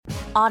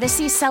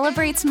Odyssey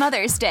celebrates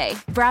Mother's Day,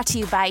 brought to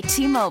you by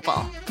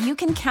T-Mobile. You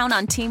can count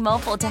on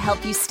T-Mobile to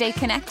help you stay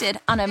connected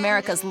on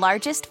America's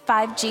largest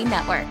 5G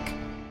network.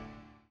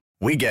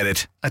 We get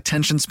it.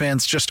 Attention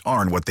spans just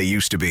aren't what they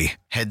used to be.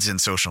 Heads in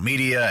social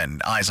media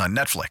and eyes on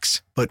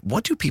Netflix. But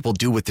what do people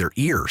do with their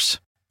ears?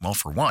 Well,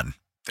 for one,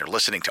 they're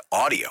listening to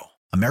audio.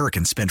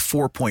 Americans spend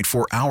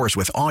 4.4 hours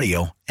with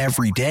audio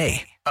every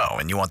day. Oh,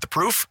 and you want the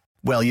proof?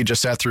 Well, you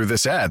just sat through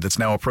this ad that's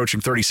now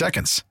approaching 30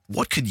 seconds.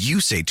 What could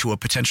you say to a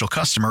potential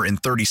customer in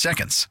 30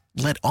 seconds?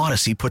 Let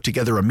Odyssey put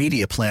together a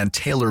media plan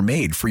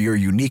tailor-made for your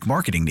unique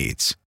marketing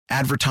needs.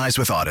 Advertise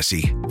with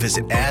Odyssey.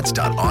 Visit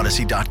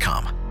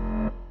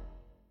ads.odyssey.com.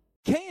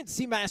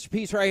 K&C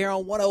Masterpiece right here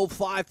on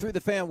 105 through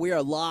the Fan. We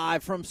are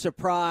live from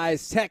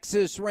Surprise,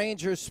 Texas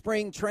Rangers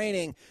spring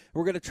training.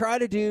 We're going to try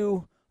to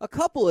do a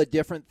couple of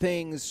different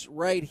things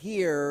right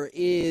here.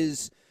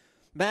 Is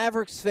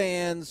Mavericks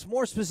fans,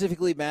 more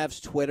specifically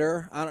Mavs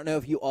Twitter, I don't know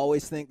if you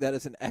always think that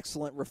is an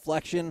excellent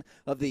reflection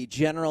of the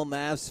general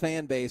Mavs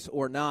fan base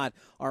or not,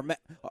 are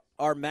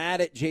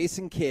mad at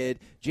Jason Kidd.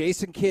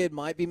 Jason Kidd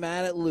might be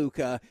mad at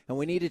Luka, and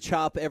we need to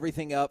chop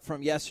everything up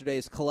from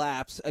yesterday's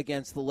collapse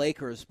against the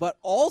Lakers. But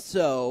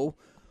also,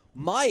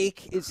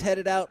 Mike is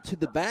headed out to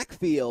the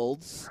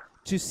backfields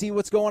to see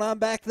what's going on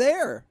back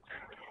there.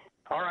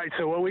 All right,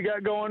 so what we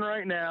got going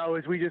right now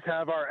is we just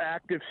have our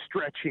active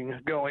stretching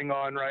going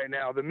on right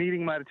now. The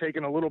meeting might have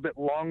taken a little bit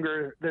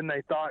longer than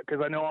they thought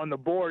because I know on the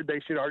board they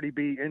should already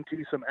be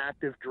into some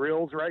active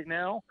drills right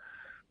now.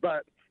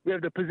 But we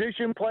have the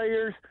position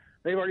players.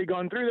 They've already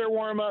gone through their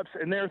warm-ups,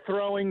 and they're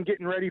throwing,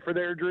 getting ready for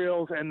their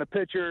drills, and the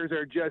pitchers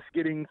are just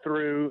getting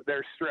through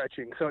their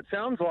stretching. So it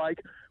sounds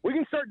like we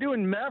can start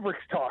doing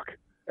Mavericks talk,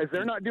 as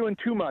they're not doing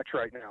too much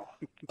right now.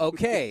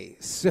 Okay,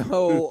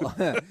 so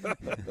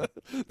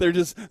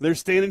they're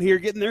standing here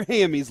getting their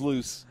hammies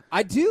loose.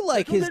 I do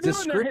like his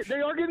description.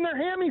 They are getting their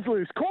hammies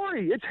loose.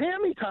 Corey, it's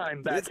hammy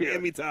time back here. It's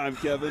hammy time,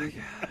 Kevin.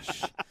 Oh,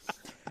 gosh.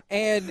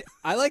 And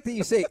I like that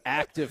you say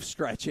active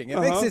stretching. It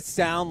makes it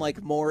sound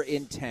like more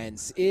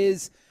intense.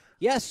 Is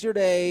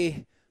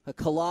yesterday a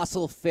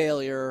colossal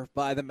failure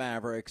by the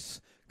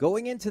Mavericks?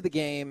 Going into the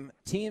game,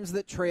 teams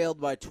that trailed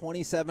by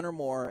 27 or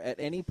more at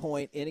any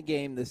point in a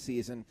game this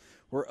season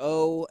were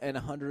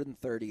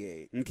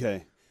 0-138.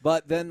 Okay.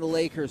 But then the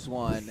Lakers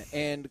won.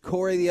 And,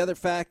 Corey, the other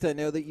fact I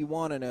know that you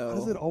want to know. How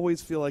does it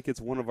always feel like it's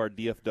one of our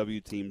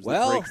DFW teams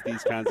that breaks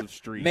these kinds of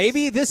streaks?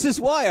 Maybe this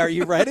is why. Are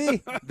you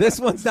ready?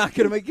 This one's not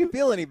going to make you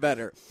feel any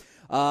better.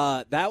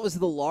 That was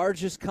the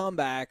largest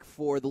comeback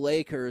for the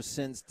Lakers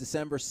since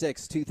December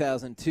 6,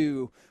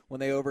 2002,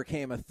 when they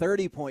overcame a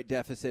 30-point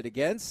deficit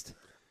against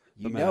 –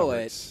 you know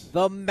it.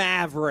 The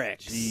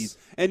Mavericks. Jeez.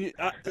 And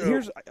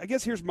here's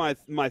my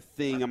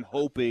thing. I'm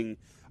hoping.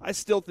 I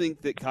still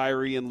think that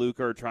Kyrie and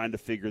Luka are trying to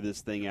figure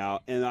this thing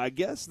out. And I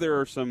guess there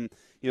are some,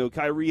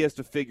 Kyrie has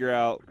to figure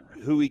out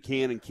who he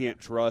can and can't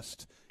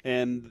trust.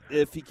 And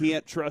if he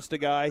can't trust a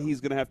guy,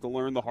 he's going to have to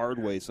learn the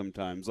hard way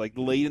sometimes. Like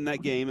late in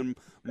that game, and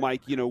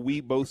Mike,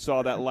 we both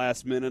saw that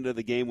last minute of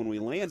the game when we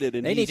landed.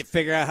 And they need to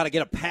figure out how to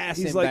get a pass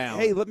He's inbound.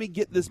 like, hey, let me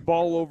get this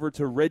ball over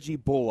to Reggie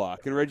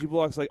Bullock. And Reggie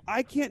Bullock's like,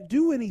 I can't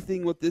do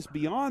anything with this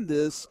beyond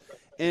this.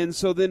 And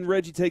so then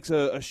Reggie takes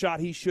a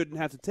shot he shouldn't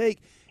have to take.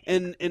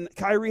 And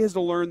Kyrie has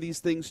to learn these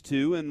things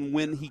too, and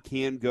when he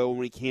can go and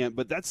when he can't.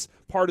 But that's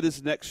part of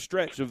this next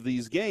stretch of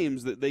these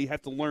games that they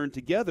have to learn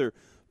together.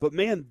 But,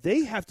 man,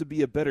 they have to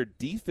be a better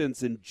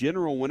defense in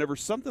general whenever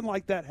something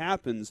like that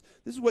happens.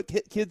 This is what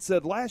Kidd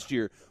said last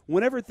year.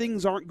 Whenever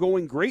things aren't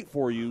going great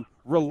for you,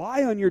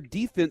 rely on your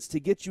defense to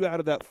get you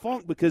out of that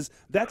funk because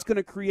that's going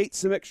to create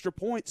some extra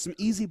points, some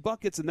easy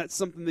buckets, and that's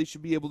something they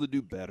should be able to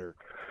do better.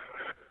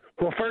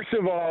 Well, first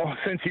of all,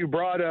 since you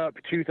brought up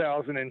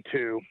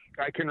 2002,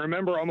 I can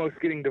remember almost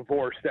getting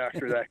divorced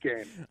after that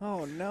game.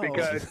 Oh, no.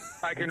 Because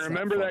I can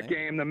remember that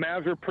game. The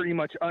Mavs were pretty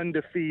much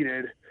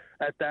undefeated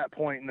at that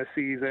point in the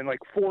season, like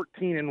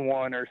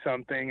 14-1 or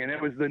something, and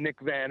it was the Nick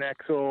Van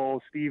Exel,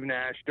 Steve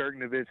Nash, Dirk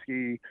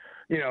Nowitzki,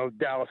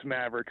 Dallas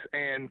Mavericks.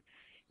 And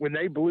when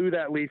they blew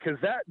that lead, because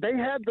they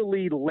had the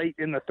lead late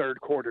in the third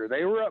quarter.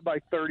 They were up by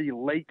 30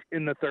 late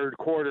in the third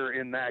quarter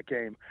in that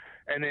game,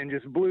 and then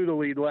just blew the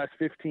lead last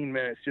 15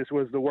 minutes, just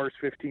was the worst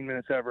 15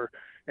 minutes ever.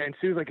 And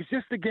Sue's like, it's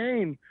just a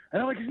game.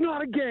 And I'm like, it's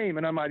not a game.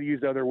 And I might have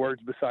used other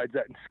words besides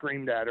that and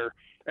screamed at her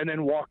and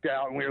then walked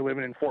out. And we were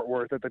living in Fort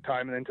Worth at the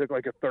time and then took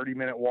like a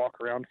 30-minute walk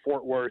around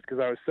Fort Worth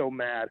because I was so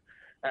mad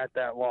at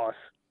that loss.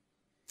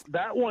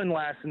 That one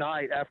last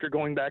night, after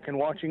going back and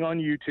watching on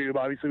YouTube,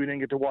 obviously we didn't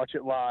get to watch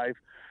it live,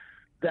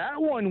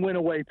 that one went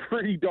away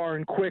pretty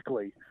darn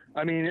quickly.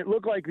 I mean, it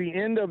looked like the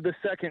end of the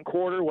second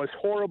quarter was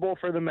horrible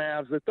for the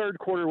Mavs. The third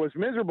quarter was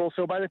miserable.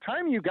 So by the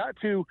time you got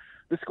to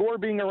the score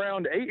being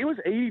around 8, it was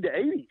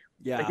 80-80.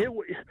 Yeah. Like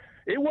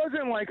it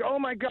wasn't like, oh,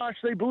 my gosh,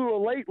 they blew a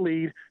late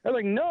lead. They're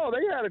like, no,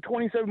 they had a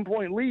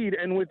 27-point lead,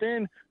 and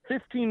within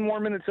 15 more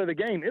minutes of the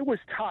game, it was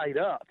tied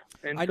up.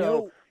 And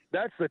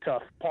that's the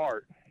tough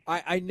part.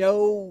 I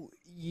know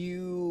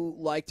you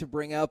like to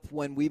bring up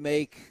when we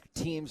make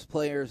teams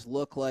players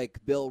look like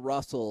Bill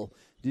Russell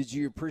Did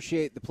you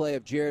appreciate the play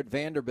of Jared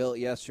Vanderbilt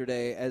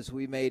yesterday as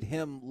we made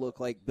him look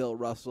like Bill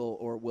Russell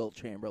or Wilt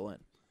Chamberlain?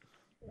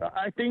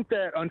 I think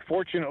that,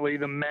 unfortunately,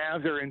 the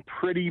Mavs are in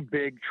pretty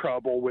big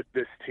trouble with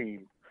this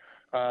team.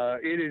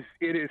 It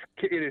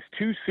is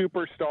two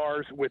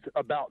superstars with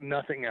about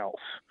nothing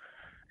else.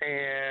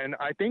 And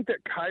I think that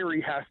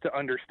Kyrie has to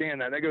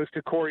understand that. That goes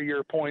to, Corey,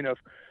 your point of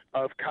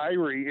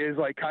Kyrie is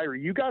like,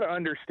 Kyrie, you got to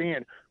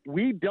understand,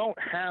 we don't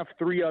have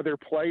three other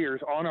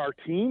players on our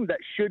team that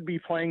should be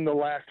playing the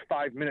last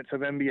 5 minutes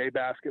of NBA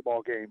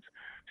basketball games.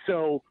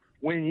 So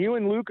when you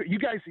and Luka,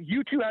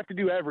 you two have to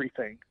do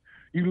everything.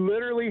 You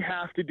literally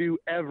have to do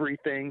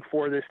everything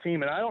for this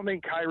team. And I don't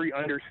think Kyrie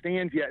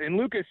understands yet. And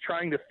Luka's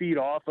trying to feed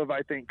off of,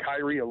 I think,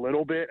 Kyrie a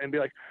little bit and be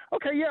like,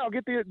 okay, yeah, I'll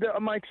get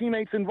my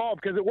teammates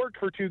involved because it worked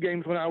for 2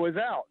 games when I was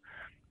out.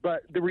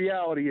 But the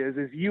reality is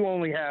you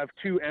only have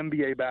 2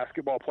 NBA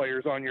basketball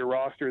players on your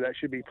roster that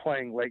should be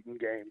playing late in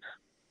games.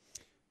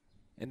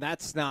 And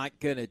that's not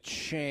going to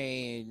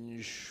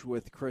change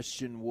with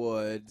Christian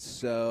Wood.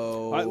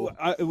 So,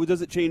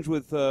 does it change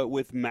with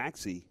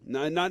Maxey?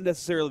 Not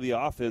necessarily the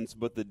offense,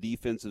 but the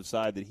defensive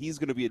side. That he's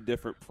going to be a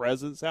different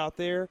presence out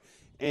there.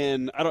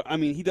 And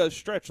he does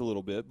stretch a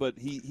little bit, but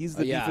he's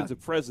the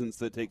defensive presence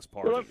that takes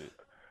part in it.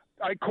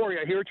 Corey,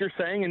 I hear what you're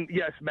saying, and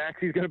yes,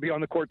 Maxey's going to be on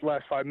the court the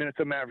last 5 minutes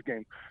of Maverick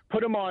game.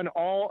 Put him on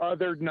all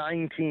other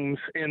 9 teams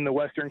in the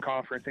Western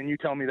Conference, and you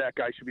tell me that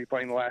guy should be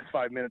playing the last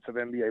 5 minutes of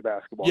NBA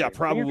basketball. Yeah, games.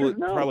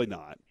 probably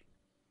not.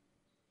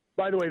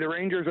 By the way, the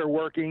Rangers are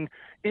working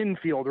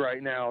infield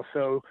right now,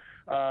 so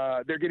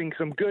they're getting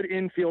some good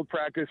infield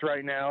practice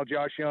right now.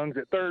 Josh Young's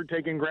at third,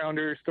 taking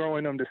grounders,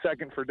 throwing them to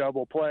second for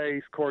double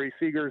plays. Corey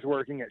Seager's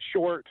working at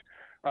short,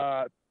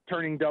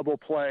 turning double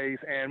plays,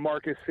 and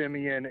Marcus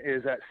Semien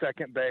is at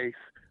second base,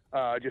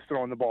 just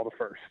throwing the ball to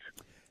first.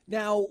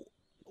 Now,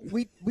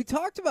 we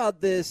talked about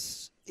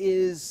this.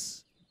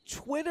 Is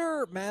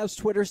Mavs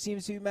Twitter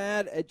seems to be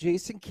mad at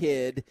Jason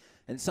Kidd,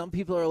 and some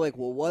people are like,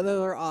 well, what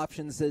other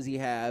options does he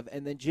have?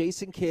 And then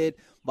Jason Kidd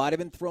might have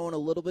been throwing a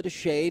little bit of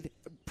shade,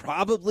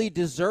 probably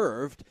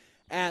deserved,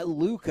 at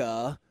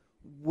Luka.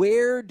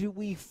 Where do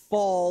we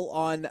fall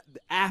on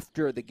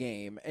after the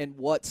game and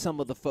what some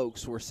of the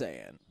folks were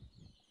saying?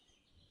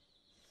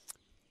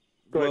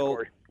 Well,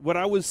 what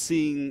I was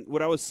seeing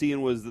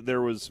was that there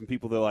was some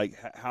people that like,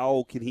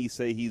 how can he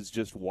say he's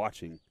just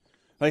watching?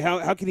 Like,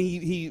 how can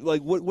he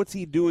like, what's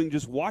he doing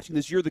just watching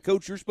this? You're the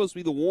coach. You're supposed to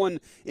be the one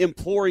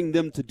imploring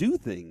them to do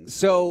things.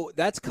 So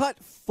that's cut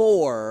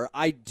 4,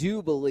 I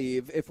do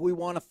believe, if we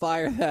want to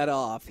fire that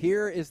off.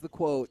 Here is the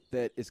quote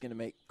that is going to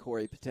make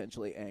Corey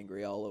potentially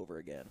angry all over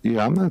again.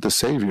 Yeah, I'm not the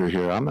savior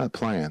here. I'm not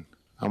playing.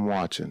 I'm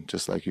watching,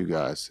 just like you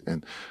guys.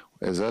 And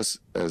as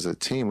a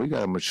team, we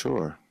got to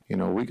mature. You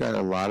know, we got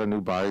a lot of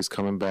new bodies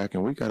coming back,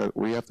 and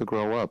we have to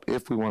grow up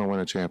if we want to win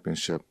a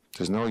championship.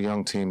 There's no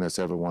young team that's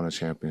ever won a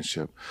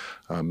championship,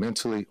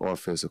 mentally or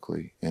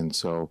physically. And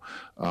so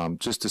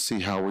just to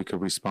see how we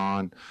could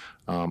respond,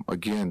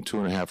 again,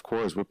 2.5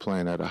 quarters, we're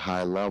playing at a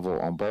high level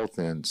on both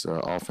ends,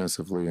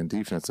 offensively and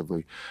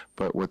defensively.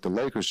 But what the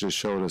Lakers just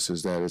showed us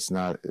is that it's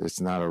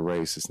not a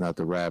race. It's not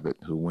the rabbit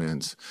who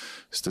wins.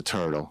 It's the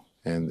turtle.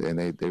 And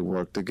they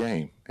work the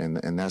game,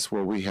 and that's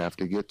where we have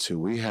to get to.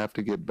 We have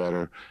to get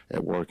better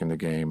at working the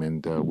game,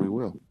 and we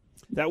will.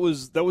 That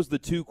was the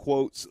 2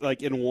 quotes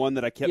like in one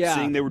that I kept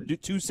seeing. They were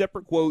 2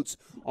 separate quotes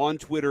on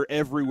Twitter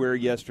everywhere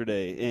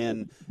yesterday,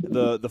 and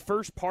the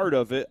first part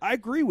of it I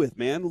agree with,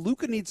 man.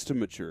 Luka needs to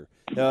mature,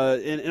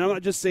 and I'm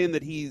not just saying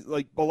that he,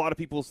 like a lot of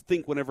people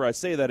think whenever I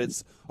say that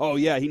it's, oh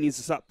yeah, he needs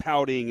to stop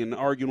pouting and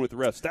arguing with the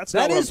refs. That's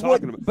not what I'm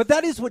talking about. But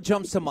that is what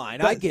jumps to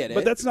mind. I get it.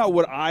 But that's not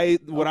what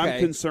I'm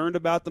concerned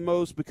about the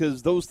most,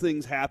 because those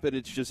things happen.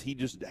 It's just he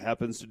just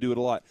happens to do it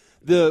a lot.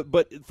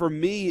 But for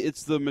me,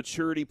 it's the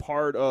maturity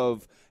part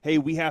of, hey,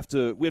 we have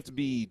to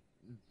be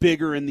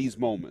bigger in these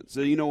moments.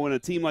 So, you know, when a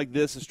team like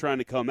this is trying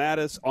to come at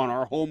us on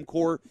our home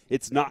court,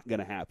 it's not going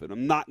to happen.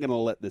 I'm not going to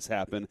let this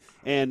happen.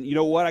 And you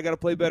know what? I got to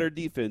play better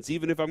defense.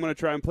 Even if I'm going to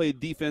try and play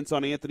defense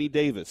on Anthony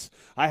Davis,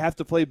 I have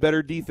to play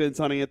better defense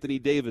on Anthony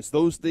Davis.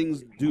 Those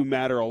things do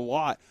matter a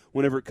lot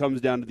whenever it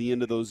comes down to the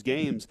end of those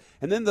games.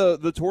 And then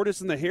the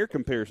tortoise and the hare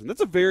comparison. That's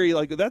a very,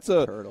 like, that's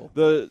a turtle.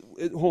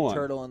 Hold on.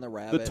 Turtle and the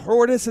rabbit. The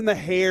tortoise and the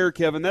hare,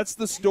 Kevin. That's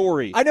the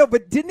story. I know,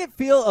 but didn't it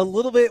feel a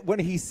little bit when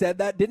he said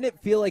that? Didn't it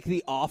feel like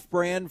the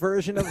off-brand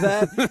version of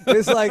that?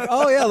 It's like,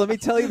 oh yeah, let me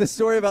tell you the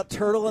story about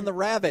Turtle and the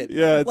rabbit.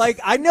 Yeah, like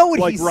I know what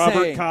like he's Robert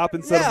saying. Kopp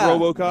instead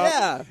of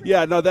RoboCop.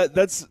 Yeah. No,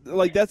 that's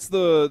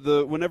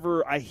the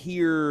whenever I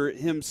hear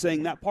him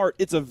saying that part,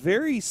 it's a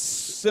very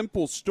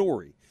simple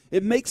story.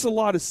 It makes a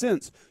lot of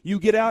sense. You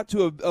get out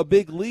to a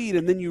big lead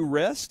and then you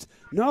rest.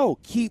 No,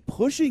 keep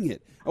pushing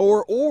it.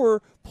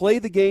 Or play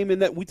the game in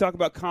that we talk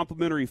about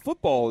complementary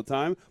football all the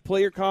time.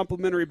 Play your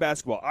complementary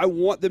basketball. I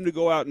want them to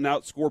go out and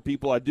outscore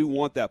people. I do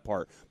want that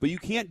part. But you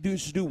can't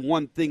just do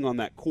one thing on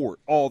that court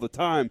all the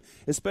time,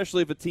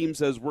 especially if a team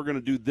says we're going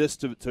to do this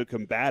to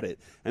combat it.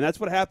 And that's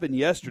what happened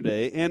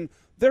yesterday. And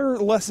there are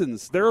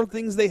lessons. There are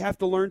things they have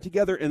to learn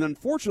together, and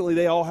unfortunately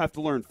they all have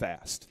to learn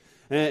fast.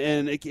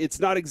 and it's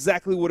not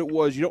exactly what it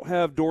was. You don't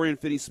have Dorian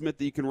Finney-Smith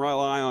that you can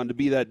rely on to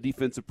be that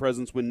defensive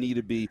presence when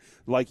needed be,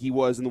 like he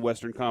was in the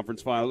Western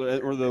Conference Final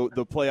or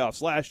the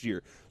playoffs last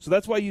year. So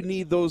that's why you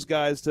need those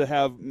guys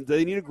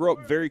they need to grow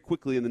up very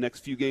quickly in the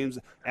next few games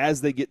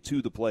as they get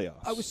to the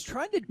playoffs. I was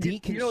trying to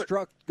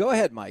deconstruct. Go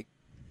ahead, Mike.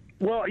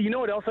 Well, you know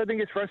what else I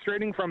think is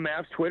frustrating from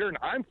Mavs Twitter, and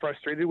I'm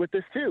frustrated with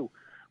this too.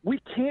 We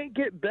can't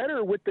get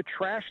better with the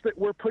trash that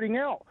we're putting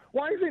out.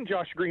 Why isn't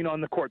Josh Green on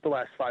the court the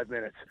last 5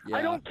 minutes? Yeah.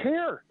 I don't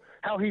care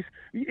how if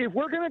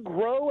we're going to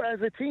grow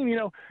as a team,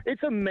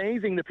 it's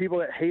amazing the people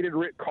that hated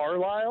Rick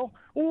Carlisle.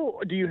 Well,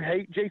 do you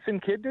hate Jason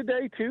Kidd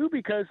today too?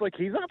 Because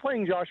he's not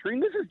playing Josh Green.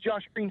 This is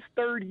Josh Green's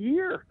third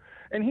year.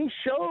 And he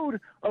showed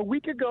a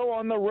week ago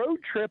on the road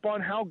trip on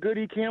how good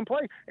he can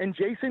play. And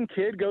Jason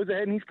Kidd goes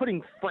ahead and he's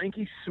putting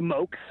Frankie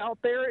Smokes out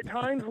there at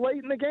times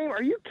late in the game.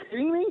 Are you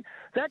kidding me?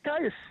 That guy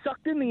is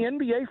sucked in the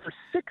NBA for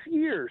 6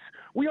 years.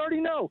 We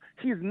already know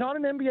he's not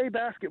an NBA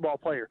basketball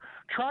player.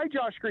 Try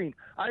Josh Green.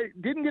 I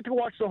didn't get to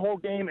watch the whole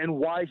game and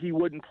why he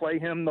wouldn't play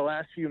him the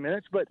last few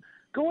minutes, but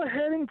go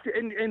ahead and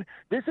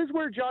this is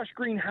where Josh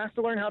Green has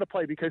to learn how to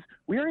play, because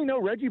we already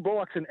know Reggie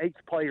Bullock's an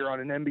 8th player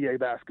on an NBA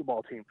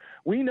basketball team.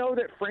 We know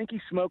that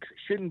Frankie Smokes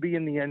shouldn't be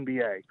in the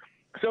NBA.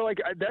 So,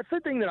 that's the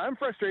thing that I'm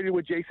frustrated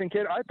with Jason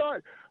Kidd. I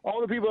thought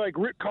all the people like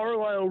Rick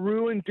Carlisle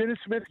ruined Dennis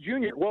Smith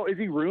Jr. Well, is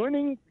he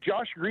ruining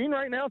Josh Green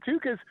right now too?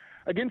 Because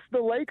against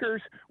the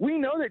Lakers, we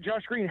know that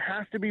Josh Green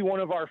has to be one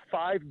of our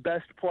 5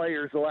 best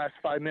players the last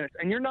 5 minutes,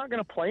 and you're not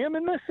going to play him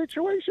in this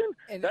situation?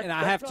 And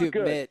I have to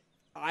admit,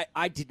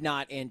 I did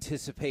not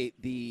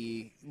anticipate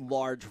the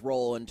large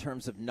role in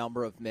terms of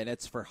number of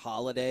minutes for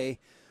Holiday.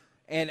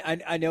 And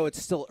I know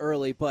it's still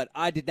early, but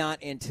I did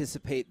not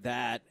anticipate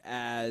that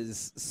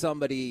as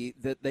somebody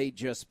that they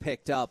just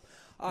picked up.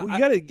 Well, you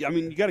got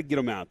to get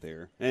them out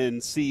there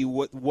and see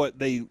what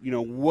they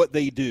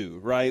do,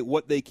 right?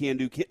 What they can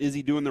do. Is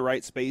he doing the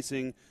right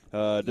spacing?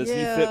 Does he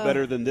fit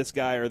better than this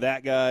guy or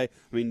that guy?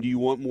 I mean, do you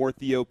want more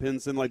Theo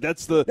Pinson? I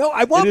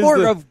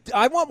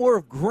want more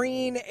of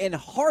Green and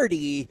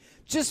Hardy,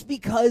 just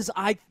because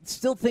I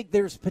still think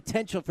there's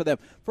potential for them.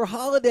 For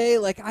Holiday,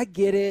 I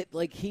get it.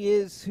 He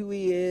is who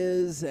he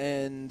is,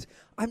 and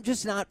I'm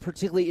just not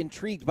particularly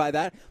intrigued by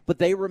that. But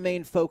they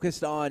remain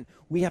focused on,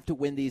 we have to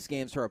win these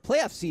games for our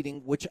playoff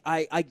seeding, which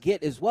I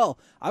get as well.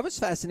 I was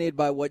fascinated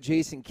by what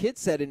Jason Kidd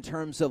said in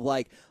terms of,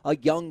 a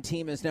young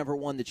team has never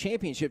won the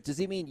championship. Does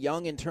he mean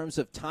young in terms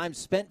of time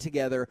spent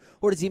together,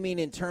 or does he mean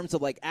in terms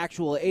of,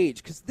 actual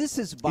age? Because this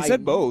is he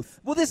said both.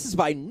 Well, this is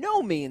by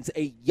no means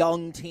a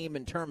young team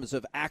in terms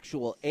of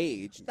actual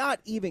age. Not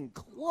even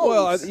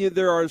close. Well,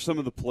 there are some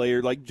of the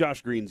players, like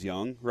Josh Green's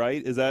young,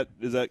 right? Is that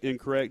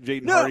incorrect?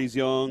 Jaden Hardy's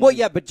young. Well,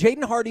 yeah, but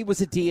Jaden Hardy was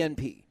a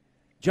DNP.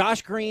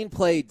 Josh Green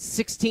played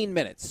 16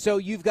 minutes. So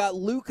you've got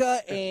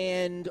Luka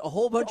and a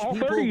whole bunch of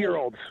people.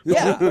 30-year-olds.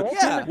 Yeah. The whole team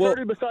that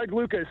started besides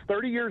Luka is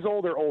 30 years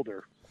old or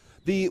older.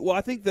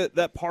 I think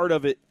that part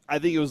of it, I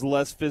think it was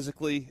less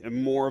physically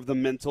and more of the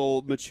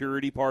mental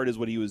maturity part is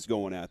what he was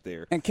going at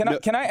there. And can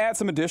I add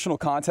some additional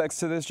context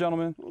to this,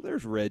 gentlemen? Well,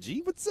 there's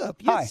Reggie. What's up?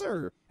 Yes, Hi.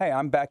 sir. Hey,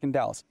 I'm back in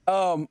Dallas.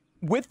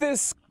 With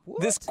this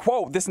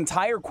quote, this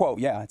entire quote,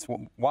 yeah, it's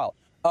wild.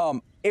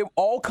 It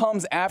all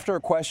comes after a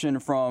question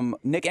from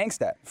Nick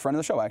Angstadt, friend of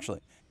the show,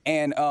 actually.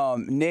 And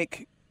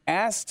Nick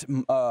asked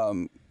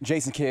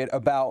Jason Kidd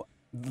about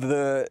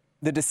the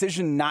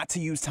decision not to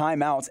use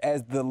timeouts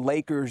as the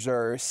Lakers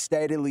are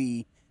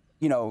steadily,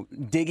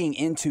 digging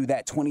into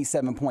that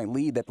 27-point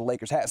lead that the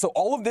Lakers had. So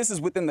all of this is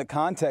within the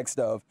context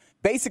of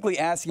basically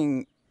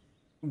asking,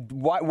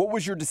 what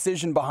was your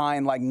decision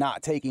behind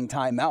not taking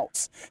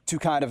timeouts to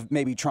kind of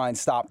maybe try and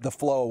stop the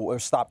flow or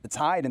stop the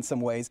tide in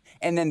some ways?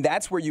 And then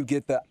that's where you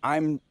get the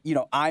I'm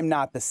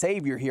not the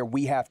savior here.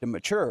 We have to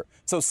mature.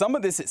 So some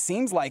of this, it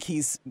seems like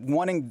he's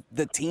wanting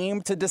the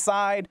team to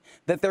decide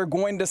that they're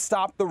going to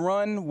stop the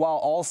run while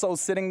also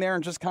sitting there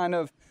and just kind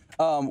of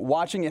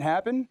watching it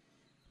happen.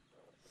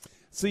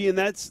 See, and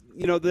that's,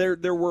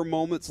 there were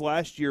moments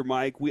last year,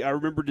 Mike, I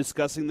remember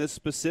discussing this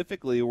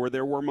specifically, where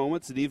there were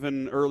moments, and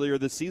even earlier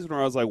this season, where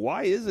I was like,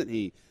 why isn't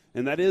he?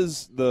 And that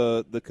is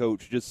the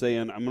coach just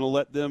saying, I'm going to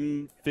let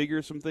them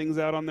figure some things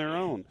out on their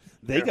own.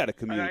 They got to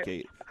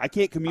communicate. I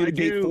can't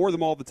communicate for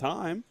them all the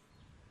time.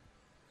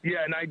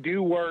 Yeah, and I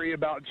do worry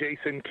about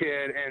Jason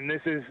Kidd, and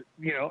this is,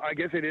 I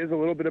guess it is a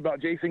little bit about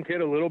Jason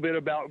Kidd, a little bit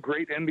about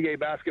great NBA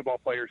basketball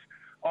players.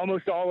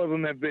 Almost all of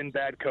them have been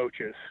bad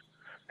coaches.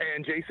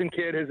 And Jason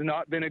Kidd has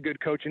not been a good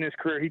coach in his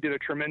career. He did a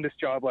tremendous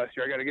job last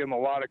year. I got to give him a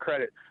lot of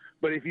credit.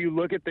 But if you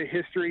look at the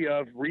history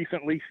of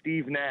recently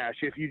Steve Nash,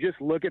 if you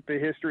just look at the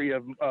history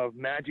of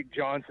Magic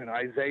Johnson,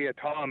 Isaiah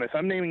Thomas,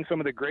 I'm naming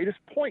some of the greatest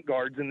point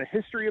guards in the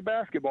history of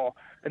basketball,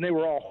 and they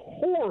were all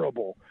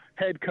horrible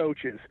head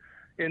coaches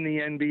in the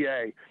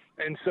NBA.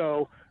 And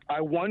so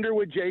I wonder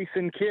with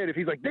Jason Kidd, if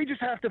he's like, they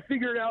just have to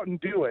figure it out and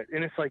do it.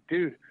 And it's like,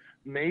 dude,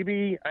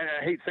 maybe, and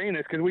I hate saying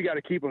this because we got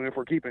to keep him if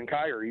we're keeping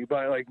Kyrie,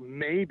 but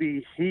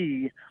maybe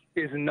he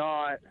is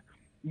not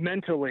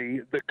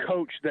mentally the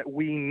coach that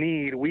we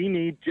need. We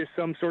need just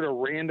some sort of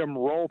random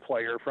role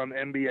player from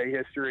NBA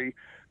history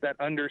that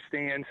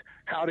understands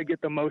how to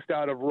get the most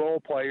out of role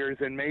players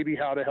and maybe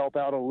how to help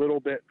out a little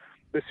bit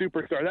the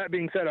superstar. That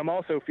being said, I'm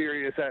also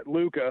furious at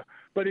Luka,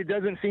 but it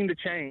doesn't seem to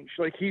change.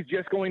 Like, he's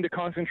just going to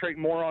concentrate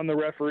more on the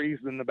referees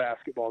than the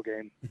basketball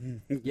game.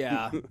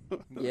 Yeah.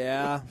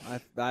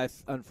 I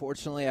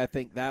unfortunately, I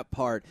think that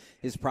part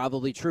is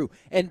probably true.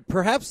 And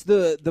perhaps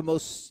the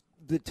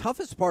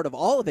toughest part of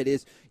all of it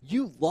is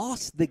you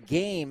lost the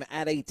game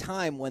at a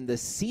time when the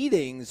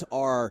seedings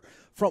are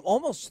from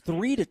almost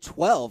 3 to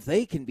 12.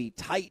 They can be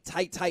tight.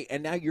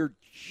 And now you're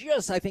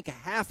just, I think, a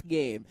half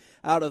game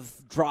out of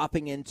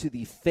dropping into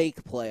the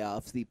fake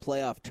playoffs, the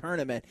playoff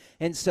tournament.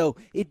 And so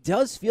it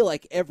does feel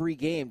like every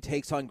game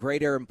takes on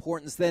greater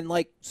importance than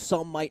like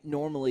some might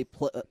normally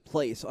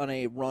place on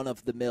a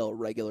run-of-the-mill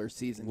regular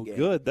season game.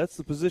 Good. That's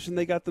the position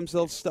they got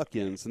themselves stuck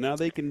in, so now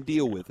they can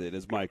deal with it,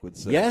 as Mike would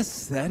say.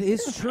 Yes, that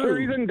is true. The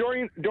reason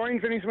Dorian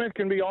Finney-Smith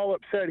can be all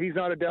upset he's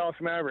not a Dallas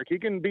Maverick. He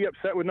can be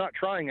upset with not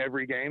trying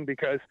every game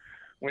because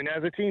when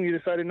as a team you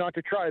decided not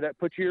to try, that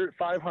puts you at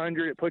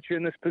 500. It puts you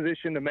in this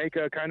position to make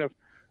a kind of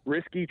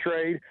risky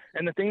trade.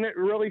 And the thing that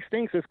really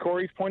stinks, as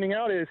Corey's pointing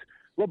out, is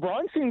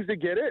LeBron seems to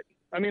get it.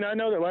 I mean, I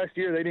know that last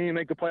year they didn't even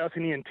make the playoffs,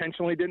 and he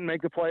intentionally didn't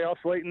make the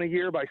playoffs late in the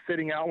year by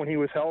sitting out when he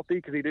was healthy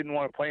because he didn't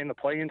want to play in the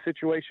play-in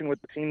situation with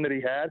the team that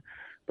he had.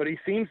 But he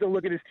seems to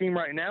look at his team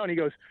right now, and he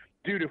goes,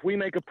 dude, if we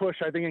make a push,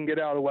 I think I can get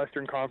out of the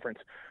Western Conference.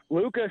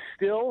 Luka,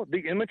 still, the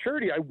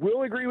immaturity. I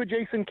will agree with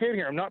Jason Kidd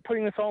here. I'm not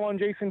putting this all on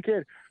Jason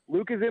Kidd.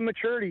 Luka's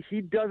immaturity,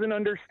 he doesn't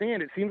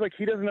understand. It seems like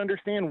he doesn't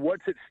understand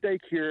what's at stake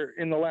here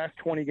in the last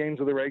 20 games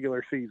of the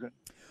regular season.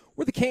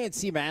 We're the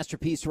KNC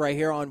Masterpiece right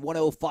here on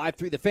 105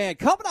 through the Fan.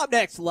 Coming up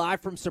next,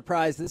 live from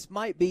Surprise, this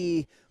might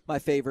be my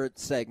favorite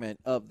segment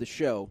of the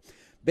show.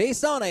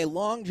 Based on a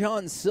Long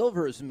John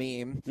Silver's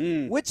meme,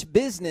 which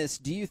business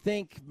do you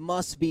think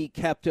must be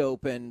kept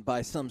open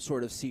by some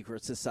sort of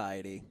secret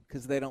society?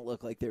 Because they don't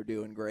look like they're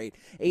doing great.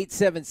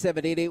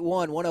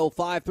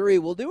 877-881-1053.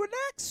 We'll do it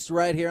next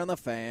right here on the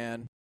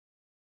Fan.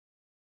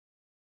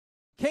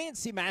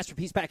 KNC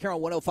Masterpiece back here on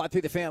 105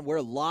 through the Fan.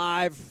 We're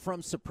live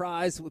from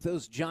Surprise with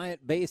those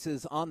giant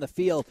bases on the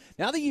field.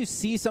 Now that you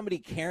see somebody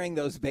carrying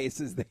those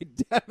bases, they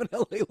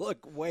definitely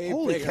look way bigger.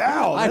 Holy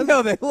cow. I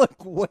know, they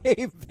look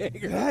way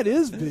bigger. That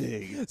is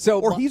big.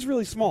 Or he's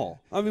really small.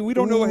 I mean, we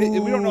don't know how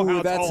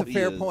tall that's a he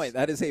fair is. point.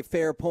 That is a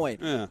fair point.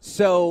 Yeah.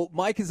 So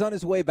Mike is on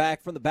his way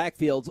back from the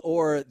backfields,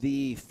 or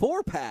the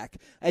 4-pack,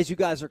 as you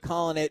guys are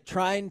calling it,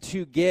 trying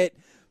to get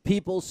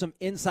people some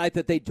insight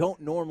that they don't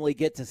normally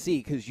get to see,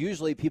 because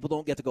usually people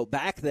don't get to go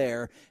back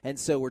there, and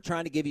so we're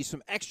trying to give you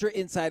some extra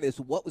insight as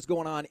to what was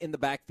going on in the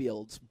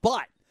backfields.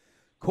 But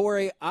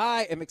Corey,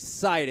 I am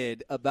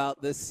excited about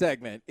this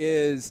segment.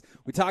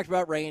 We talked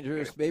about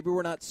Rangers. Maybe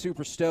we're not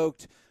super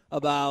stoked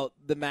about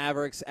the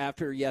Mavericks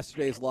after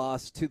yesterday's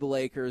loss to the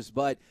Lakers,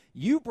 but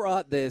you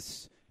brought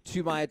this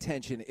to my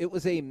attention. It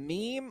was a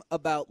meme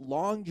about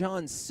Long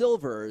John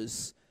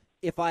Silver's,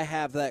 if I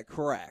have that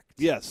correct.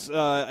 Yes,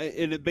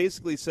 and it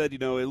basically said,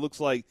 it looks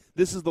like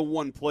this is the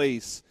one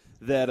place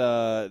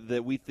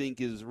that we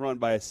think is run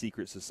by a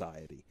secret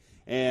society.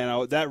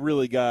 And that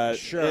really got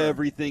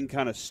everything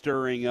kind of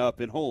stirring up.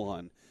 And hold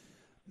on.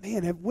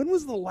 Man, when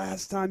was the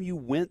last time you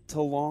went to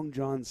Long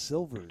John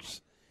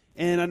Silver's?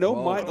 And I know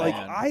Mike,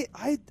 I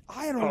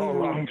don't know.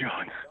 Long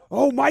John.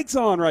 Oh, Mike's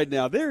on right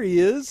now. There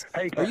he is.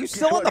 Hey, are you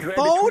still on the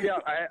phone?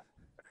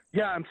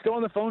 Yeah, I'm still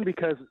on the phone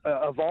because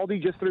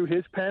Evaldi just threw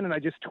his pen, and I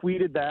just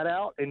tweeted that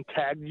out and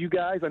tagged you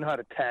guys. I know how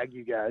to tag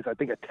you guys. I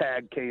think I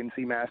tagged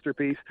KNC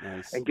Masterpiece.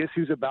 Nice. And guess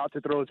who's about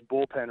to throw his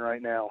bullpen right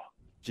now?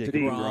 Jacob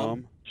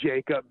DeGrom.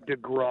 Jacob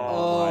DeGrom.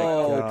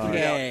 Oh,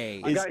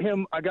 okay.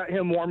 I got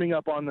him warming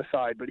up on the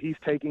side, but he's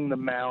taking the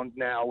mound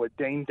now with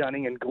Dane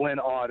Dunning and Glenn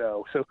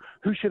Otto. So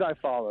who should I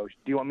follow? Do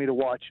you want me to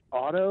watch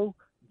Otto,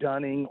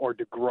 Dunning, or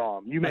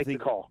DeGrom? You make the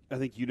call. I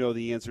think you know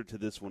the answer to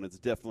this one. It's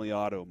definitely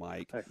Otto,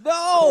 Mike.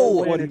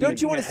 No! Don't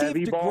you want to see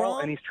if ball,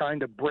 DeGrom? And he's trying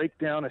to break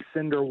down a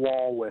cinder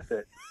wall with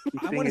it.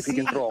 He's seeing if he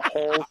can throw a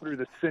hole through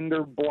the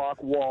cinder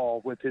block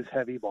wall with his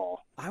heavy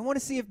ball. I want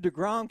to see if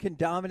DeGrom can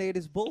dominate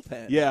his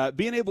bullpen. Yeah,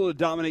 being able to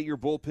dominate your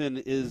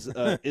bullpen is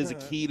a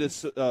key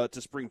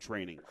to spring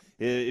training.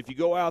 If you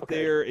go out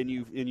there and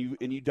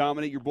you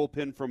dominate your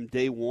bullpen from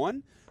day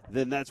one,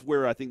 then that's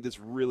where I think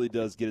this really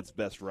does get its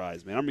best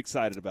rise, man. I'm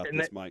excited about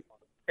this, Mike.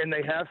 And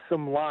they have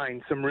some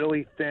lines, some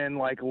really thin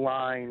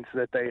lines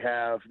that they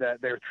have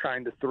that they're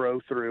trying to throw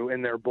through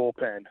in their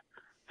bullpen.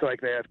 So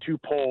they have 2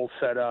 poles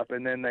set up,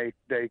 and then they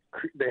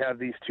have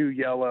these 2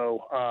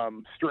 yellow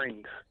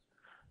strings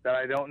that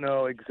I don't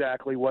know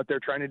exactly what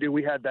they're trying to do.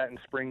 We had that in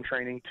spring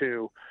training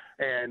too.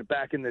 And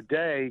back in the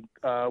day,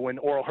 when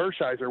Oral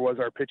Hershiser was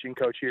our pitching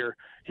coach here,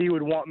 he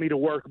would want me to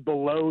work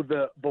below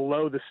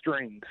the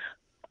strings.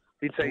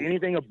 He'd say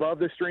anything above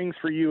the strings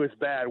for you is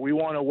bad. We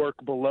want to work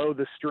below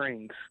the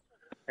strings.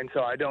 And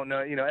so I don't know,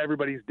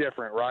 everybody's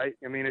different, right?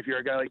 I mean, if you're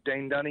a guy like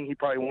Dane Dunning, he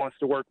probably wants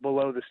to work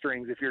below the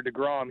strings. If you're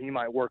DeGrom, he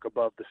might work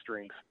above the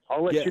strings.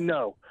 I'll let you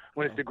know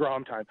when it's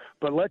DeGrom time.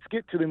 But let's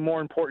get to the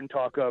more important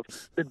talk of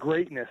the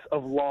greatness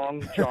of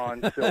Long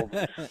John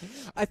Silver.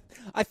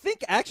 I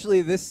think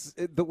actually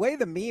the way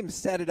the meme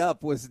set it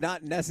up was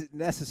not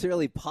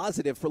necessarily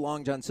positive for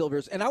Long John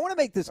Silver's. And I want to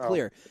make this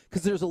clear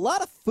because there's a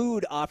lot of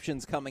food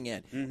options coming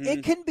in. Mm-hmm.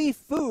 It can be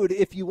food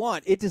if you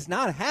want. It does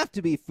not have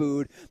to be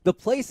food. The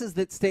places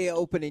that stay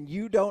open and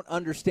you don't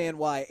understand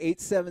why,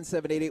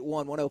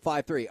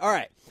 877-881-1053. All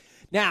right.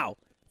 Now,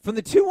 from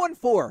the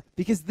 214,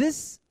 because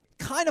this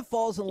kind of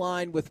falls in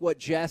line with what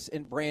Jess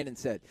and Brandon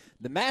said.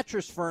 The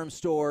Mattress Firm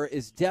store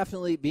is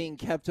definitely being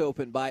kept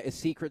open by a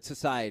secret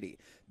society.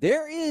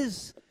 There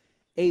is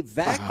a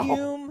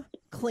vacuum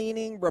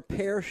cleaning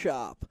repair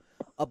shop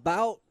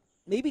about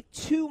maybe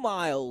 2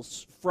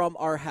 miles from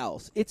our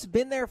house. It's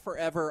been there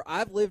forever.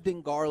 I've lived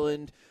in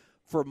Garland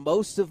for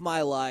most of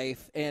my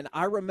life, and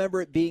I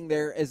remember it being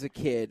there as a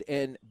kid.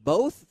 And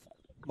both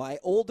my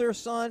older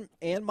son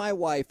and my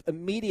wife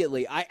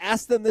immediately, I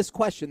asked them this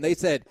question. They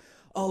said,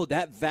 oh,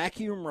 that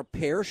vacuum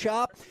repair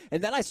shop?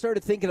 And then I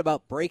started thinking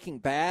about Breaking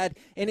Bad.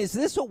 And is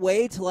this a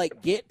way to,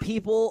 like, get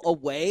people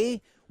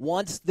away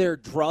once their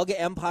drug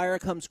empire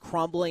comes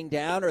crumbling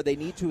down or they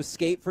need to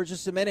escape for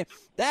just a minute?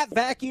 That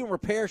vacuum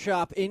repair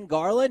shop in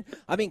Garland,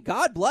 I mean,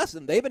 God bless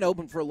them. They've been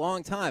open for a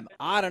long time.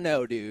 I don't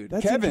know, dude.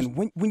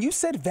 Kevin, when you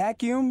said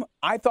vacuum,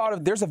 I thought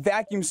of there's a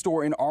vacuum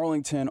store in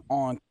Arlington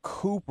on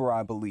Cooper,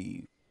 I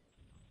believe,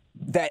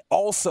 that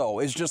also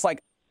is just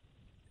like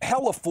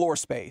hella floor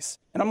space.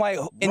 And I'm like,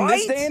 in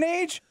this day and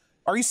age,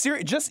 are you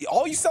serious? Just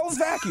all you sell is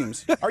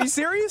vacuums. Are you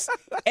serious?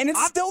 And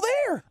it's still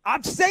there.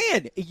 I'm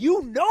saying,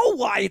 you know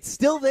why it's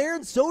still there,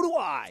 and so do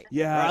I.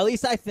 Yeah. Or at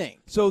least I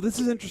think. So this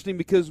is interesting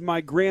because my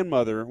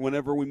grandmother,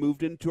 whenever we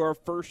moved into our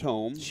first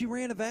home, she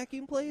ran a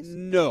vacuum place?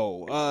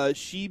 No.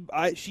 She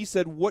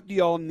said, "What do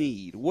y'all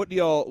need? What do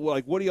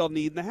y'all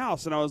need in the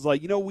house?" And I was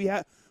like, we don't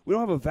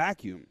have a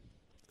vacuum.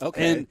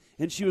 Okay.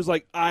 And she was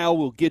like, I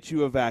will get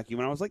you a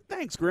vacuum. And I was like,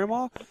 thanks,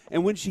 Grandma.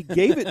 And when she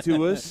gave it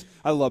to us,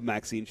 I love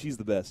Maxine. She's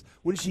the best.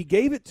 When she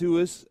gave it to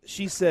us,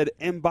 she said,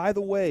 and by the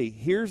way,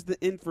 here's the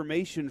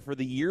information for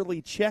the yearly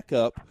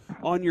checkup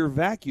on your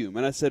vacuum.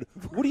 And I said,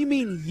 what do you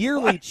mean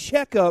yearly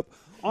checkup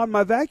on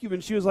my vacuum?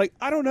 And she was like,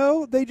 I don't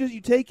know.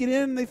 You take it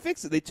in and they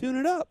fix it. They tune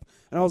it up.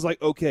 And I was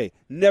like, okay,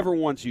 never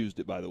once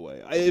used it, by the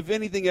way. If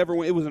anything ever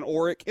went, it was an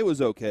Oreck. It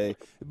was okay.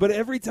 But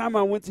every time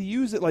I went to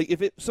use it, like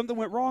if something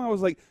went wrong, I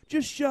was like,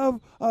 just shove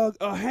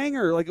a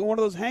hanger, like one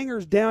of those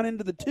hangers down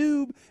into the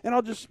tube, and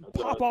I'll just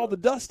pop all the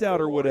dust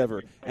out or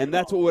whatever. And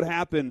that's what would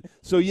happen.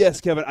 So,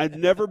 yes, Kevin, I've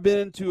never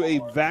been to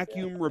a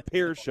vacuum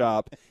repair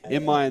shop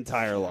in my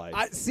entire life.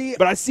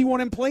 But I see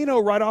one in Plano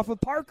right off of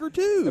Parker,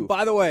 too. And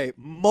by the way,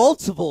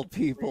 multiple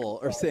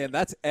people are saying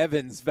that's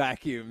Evans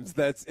Vacuums.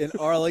 That's in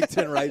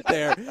Arlington right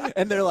there.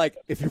 And they're like,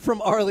 if you're from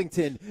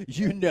Arlington,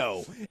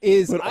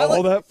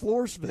 that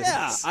floor space.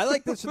 Yeah, I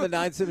like this from the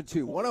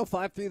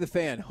 972-1053 The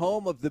Fan,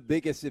 home of the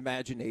biggest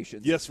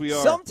imaginations. Yes, we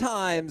are.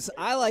 Sometimes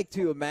I like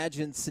to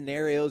imagine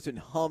scenarios and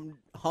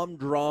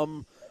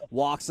humdrum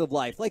walks of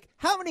life. Like,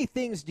 how many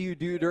things do you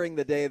do during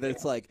the day that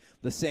it's like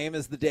the same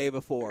as the day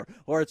before,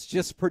 or it's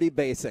just pretty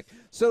basic?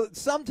 So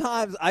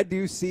sometimes I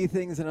do see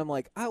things and I'm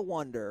like, I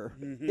wonder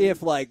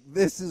if, like,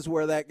 this is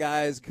where that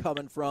guy is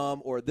coming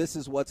from, or this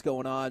is what's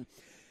going on.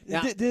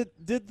 Now, did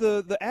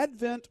the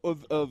advent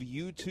of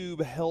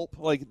YouTube help,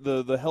 like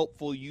the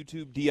helpful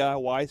YouTube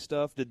DIY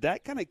stuff, did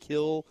that kind of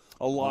kill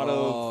a lot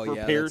of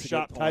repair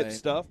shop type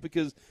stuff?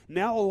 Because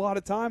now a lot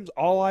of times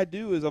all I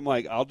do is I'm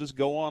like, I'll just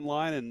go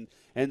online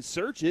and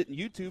search it and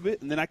YouTube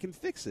it, and then I can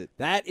fix it.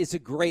 That is a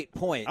great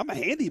point. I'm a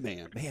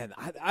handyman. Man,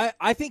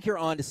 I think you're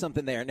on to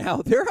something there.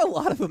 Now, there are a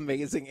lot of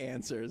amazing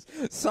answers,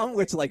 some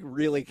which, like,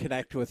 really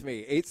connect with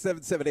me.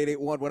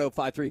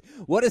 877-881-1053.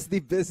 What is the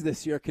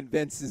business you're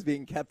convinced is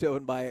being kept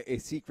open by a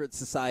secret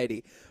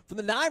society? From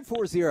the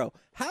 940,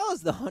 how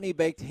is the Honey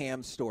Baked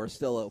Ham store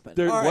still open?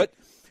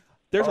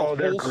 There's a whole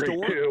they're great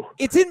store. Too.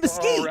 It's in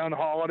Mesquite. Around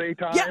holiday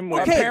time. Yeah,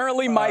 okay.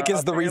 Apparently, Mike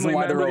is the reason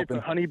why they're open.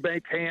 Honey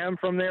baked ham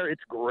from there.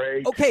 It's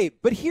great. Okay,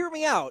 but hear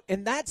me out,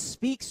 and that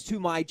speaks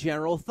to my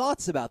general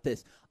thoughts about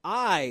this.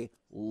 I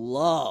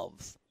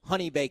love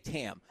Honey Baked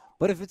Ham,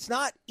 but if it's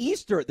not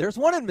Easter, there's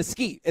one in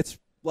Mesquite. It's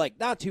like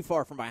not too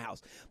far from my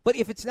house. But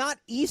if it's not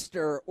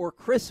Easter or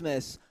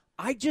Christmas,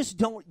 I just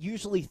don't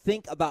usually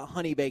think about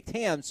Honey Baked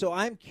Ham. So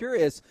I'm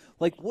curious,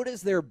 like, what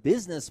does their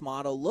business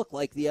model look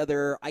like the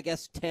other, I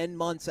guess, 10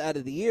 months out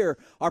of the year?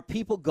 Are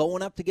people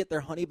going up to get their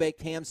Honey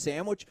Baked Ham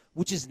sandwich,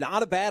 which is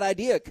not a bad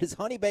idea because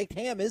Honey Baked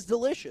Ham is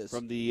delicious.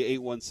 From the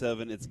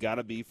 817, it's got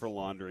to be for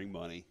laundering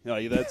money.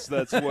 That's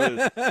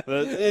what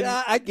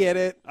yeah, I get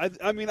it.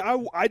 I mean,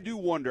 I do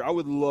wonder. I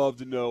would love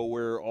to know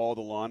where all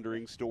the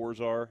laundering stores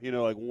are.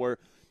 Like where.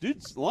 Dude,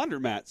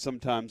 laundromats,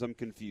 sometimes I'm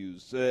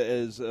confused. I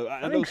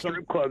know some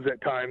strip clubs at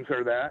times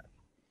are that.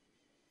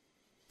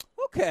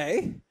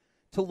 Okay.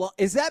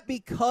 Is that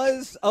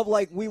because of,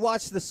 like, we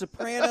watch The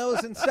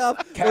Sopranos and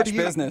stuff? Cash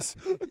business.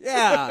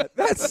 Yeah,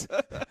 that's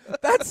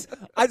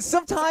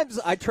Sometimes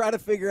I try to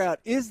figure out,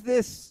 is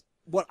this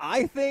what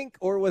I think,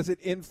 or was it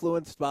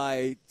influenced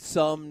by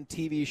some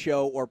TV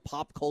show or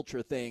pop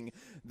culture thing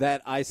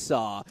that I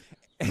saw?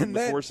 And the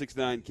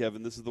 469,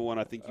 Kevin, this is the one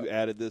I think you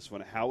added this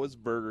one. How is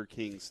Burger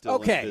King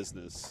still in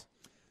business?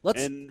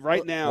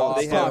 Right now,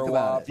 they have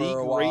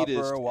the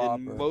greatest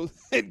and most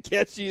and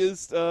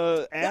catchiest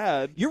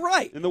ad you're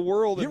right. in the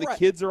world, and the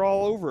kids are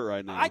all over it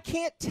right now. I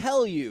can't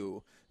tell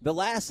you the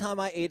last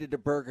time I ate at a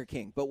Burger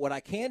King, but what I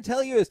can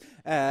tell you is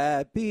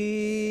at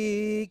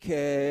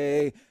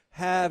BK,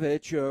 have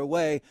it your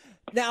way.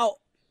 Now,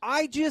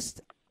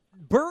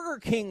 Burger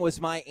King was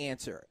my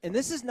answer. And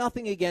this is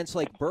nothing against,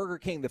 like, Burger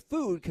King, the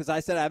food, because I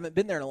said I haven't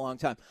been there in a long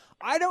time.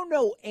 I don't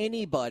know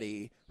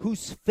anybody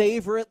whose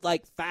favorite,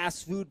 like,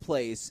 fast food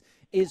place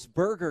is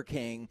Burger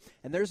King.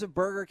 And there's a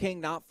Burger King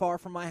not far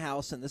from my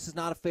house, and this is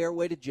not a fair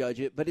way to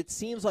judge it, but it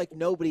seems like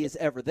nobody is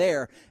ever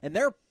there. And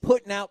they're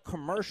putting out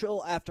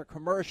commercial after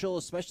commercial,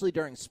 especially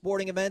during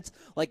sporting events,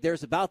 like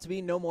there's about to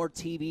be no more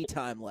TV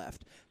time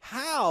left.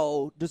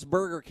 How does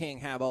Burger King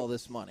have all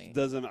this money?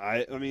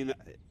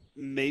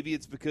 Maybe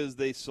it's because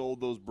they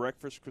sold those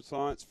breakfast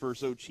croissants for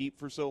so cheap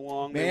for so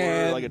long. Man.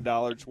 They were like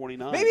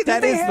 $1.29. Maybe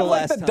that is the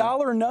last the time.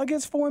 dollar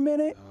nuggets for a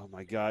minute. Oh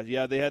my God!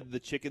 Yeah, they had the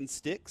chicken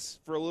sticks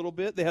for a little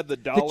bit. They had the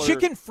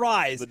chicken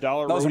fries. the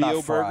dollar Those are rodeo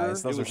not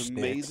fries. burger. Those it are was sticks.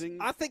 amazing.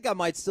 I think I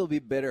might still be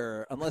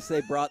bitter unless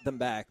they brought them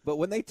back. But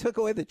when they took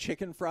away the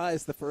chicken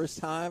fries the first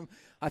time,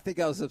 I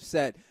think I was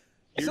upset.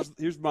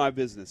 Here's my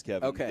business,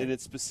 Kevin. Okay. And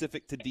it's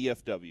specific to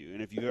DFW.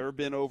 And if you've ever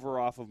been over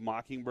off of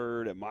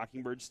Mockingbird at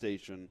Mockingbird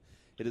Station,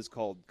 it is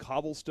called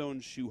Cobblestone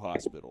Shoe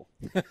Hospital.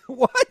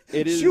 What?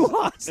 It is, Shoe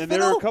hospital? and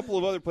there are a couple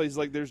of other places,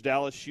 like there's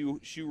Dallas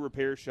Shoe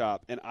Repair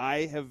Shop, and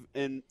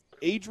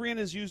Adrian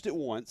has used it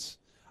once.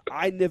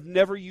 I have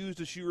never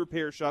used a shoe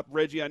repair shop.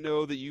 Reggie, I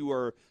know that you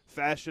are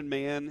fashion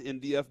man in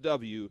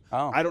DFW.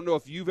 Oh. I don't know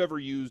if you've ever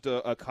used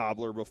a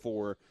cobbler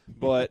before,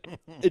 but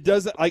it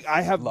doesn't. Like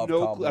I have Love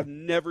no. cobbler. I've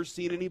never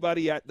seen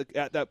anybody at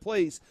that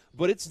place,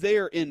 but it's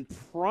there in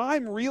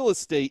prime real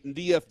estate in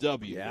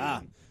DFW.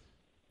 Yeah. man.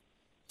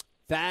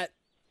 That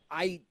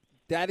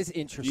is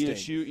interesting.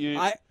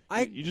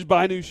 You just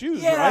buy new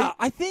shoes, Yeah, right?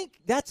 I think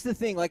that's the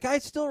thing. Like, I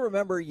still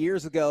remember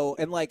years ago,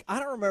 and, like, I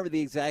don't remember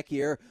the exact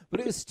year, but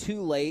it was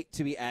too late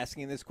to be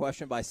asking this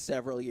question by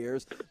several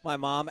years. My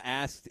mom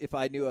asked if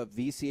I knew a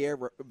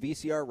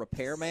VCR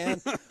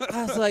repairman.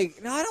 I was like,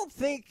 no,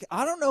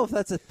 I don't know if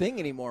that's a thing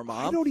anymore,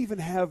 Mom. I don't even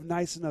have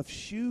nice enough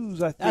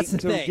shoes, I That's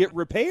think, the to thing. get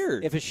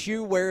repaired. If a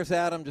shoe wears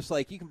out, I'm just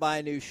like, you can buy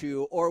a new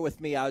shoe, or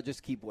with me, I'll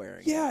just keep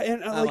wearing it. Yeah,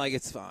 and I'm like,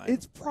 it's fine.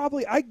 It's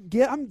probably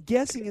I'm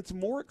guessing it's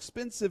more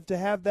expensive to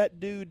have that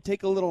dude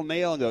take a little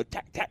nail and go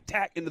tack tack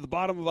tack into the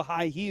bottom of a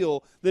high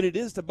heel than it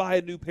is to buy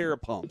a new pair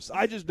of pumps.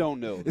 I just don't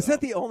know. Is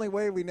that the only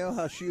way we know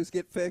how shoes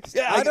get fixed?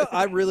 Yeah,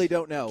 I really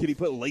don't know. Can he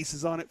put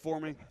laces on it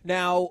for me?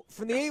 Now,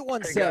 from the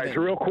 817. Hey guys,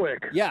 real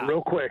quick,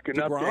 an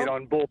DeGrom? update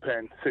on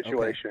bullpen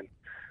situation.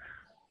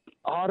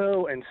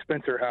 Otto and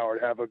Spencer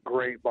Howard have a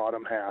great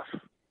bottom half.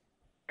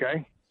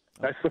 Okay,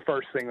 that's the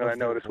first thing that I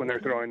noticed when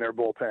they're throwing their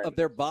bullpen. Of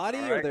their body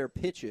All or right. their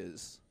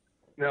pitches?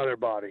 No, their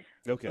body.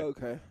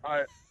 Okay.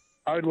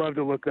 I would love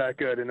to look that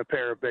good in a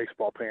pair of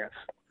baseball pants.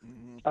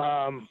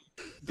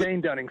 Dane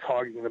Dunning's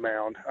hogging the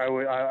mound.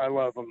 I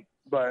love him,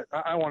 but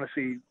I want to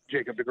see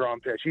Jacob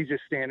deGrom pitch. He's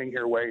just standing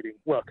here waiting.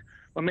 Look,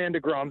 my man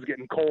deGrom's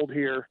getting cold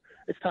here.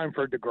 It's time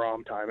for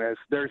deGrom time, as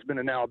there's been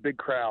now a big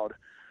crowd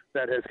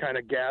that has kind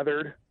of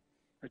gathered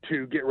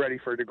to get ready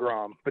for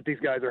deGrom. But these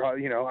guys are,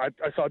 I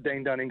saw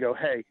Dane Dunning go,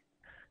 hey,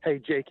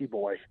 Jakey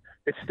boy,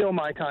 it's still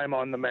my time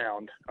on the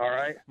mound, all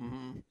right?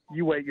 Mm-hmm.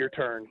 You wait your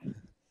turn.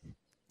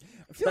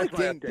 I feel That's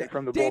my like update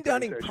from the Dane bullpen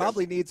Dunning session.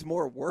 probably needs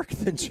more work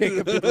than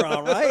Jacob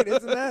deGrom, right?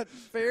 Isn't that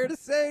fair to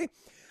say?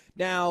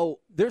 Now,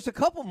 there's a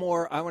couple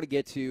more I want to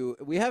get to.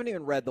 We haven't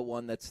even read the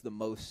one that's the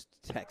most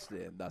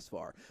texted in thus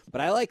far.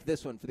 But I like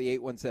this one for the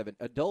 817.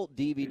 Adult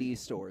DVD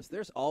stores.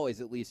 There's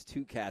always at least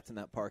two cats in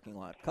that parking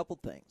lot. Couple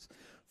things.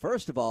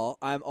 First of all,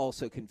 I'm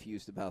also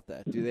confused about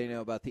that. Do they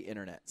know about the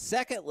internet?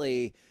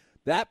 Secondly,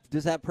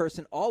 does that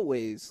person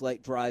always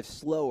drive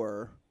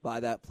slower by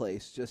that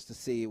place just to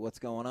see what's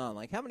going on?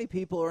 Like, how many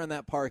people are in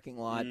that parking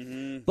lot?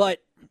 Mm-hmm.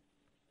 But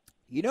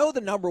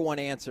the number one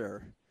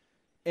answer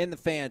in the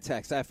fan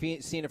text, I've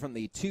seen it from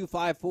the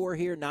 254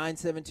 here,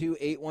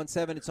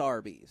 972-817. It's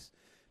Arby's.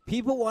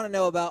 People want to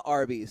know about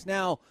Arby's.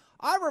 Now,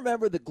 I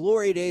remember the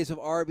glory days of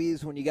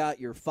Arby's when you got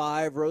your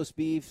 5 roast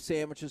beef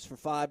sandwiches for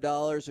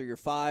 $5 or your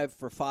 5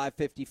 for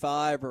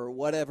 $5.55 or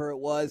whatever it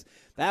was.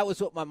 That was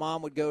what my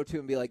mom would go to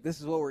and be like, this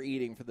is what we're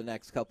eating for the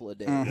next couple of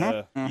days.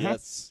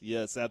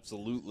 Yes,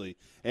 absolutely.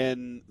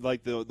 And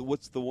like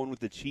what's the one with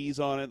the cheese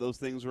on it? Those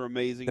things are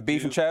amazing. The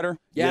beef too. and cheddar?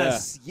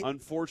 Yes. Yeah,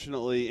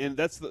 unfortunately, and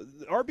that's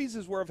Arby's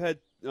is where I've had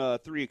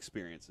 3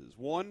 experiences.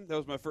 One, that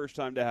was my first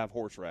time to have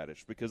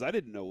horseradish because I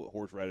didn't know what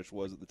horseradish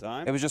was at the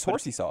time. It was just But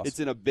horsey sauce.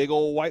 It's in a big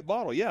old white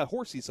bottle. Yeah,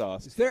 horsey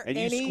sauce. Is there and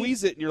any- you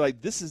squeeze it and you're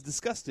like, this is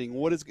disgusting.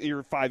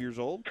 You're 5 years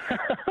old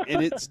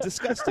and it's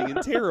disgusting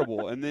and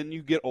terrible. And then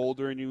you get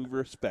older and you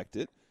respect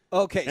it.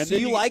 Okay, And so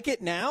then you like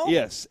it now?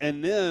 Yes,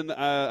 and then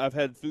I've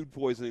had food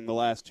poisoning the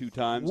last 2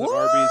 times at What?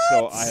 Arby's,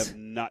 so I have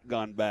not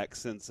gone back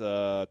since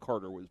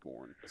Carter was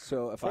born.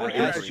 So if Or I it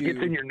asked gets in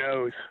you, your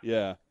nose.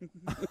 Yeah.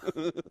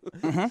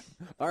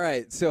 all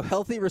right, so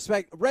healthy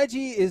respect.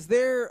 Reggie, is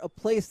there a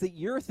place that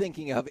you're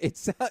thinking of?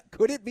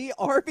 Could it be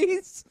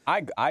Arby's?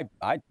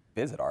 I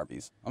visit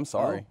Arby's. I'm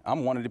sorry.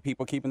 I'm one of the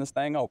people keeping this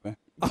thing open.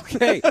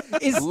 Okay,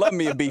 Love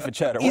me a beef and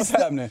cheddar. What's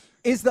happening?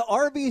 Is the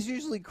Arby's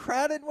usually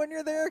crowded when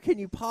you're there? Can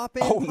you pop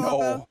in? Oh pop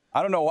no, out?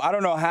 I don't know. I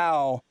don't know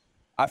how.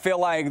 I feel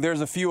like there's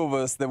a few of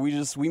us that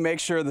we make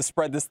sure to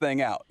spread this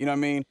thing out. You know what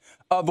I mean?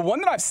 The one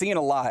that I've seen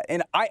a lot,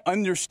 and I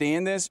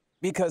understand this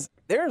because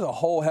there's a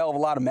whole hell of a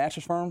lot of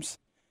mattress firms,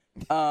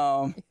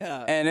 and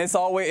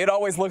it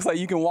always looks like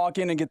you can walk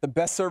in and get the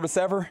best service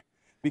ever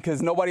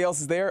because nobody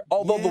else is there.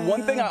 Although the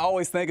one thing I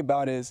always think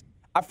about is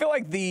I feel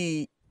like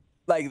the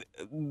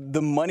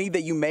money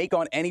that you make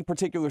on any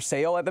particular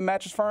sale at the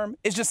mattress firm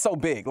is just so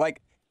big.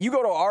 Like you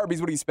go to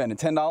Arby's, what are you spending?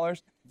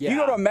 $10? Yeah. You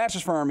go to a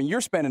mattress firm and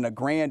you're spending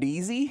 $1,000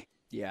 easy.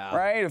 Yeah.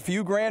 Right? A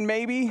few grand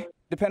maybe,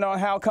 depending on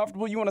how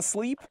comfortable you want to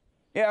sleep.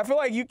 Yeah, I feel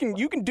like you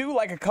can do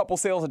like a couple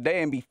sales a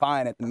day and be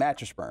fine at the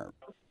mattress firm.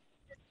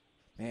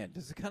 Man,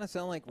 does it kind of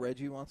sound like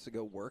Reggie wants to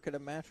go work at a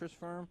mattress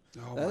firm?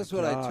 Oh, That's my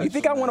what I gosh. took You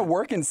think from I want to that.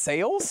 work in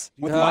sales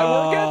with my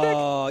work ethic?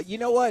 Oh, you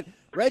know what?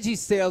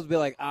 Reggie's sales would be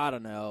like, I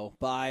don't know,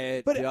 buy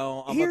it, But don't.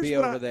 I'm going to here's be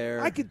what over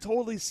there. I could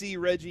totally see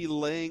Reggie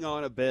laying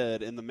on a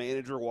bed and the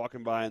manager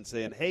walking by and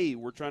saying, "Hey,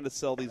 we're trying to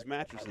sell these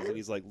mattresses," and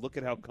he's like, "Look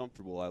at how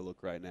comfortable I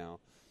look right now."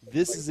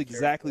 This is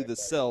exactly the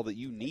sell that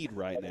you need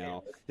right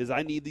now. Is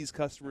I need these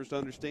customers to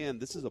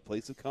understand this is a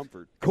place of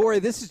comfort. Corey,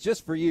 this is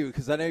just for you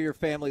because I know your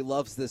family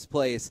loves this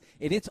place,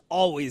 and it's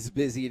always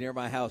busy near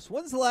my house.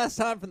 When's the last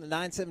time from the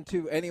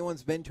 972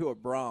 anyone's been to a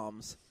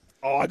Brahms?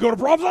 Oh, I go to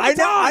Brahms all the time.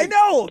 I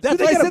know. That's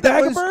Dude, why they I got a said that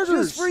bag of was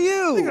burgers just for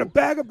you. They got a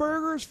bag of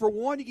burgers. For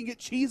one, you can get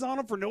cheese on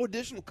them for no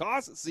additional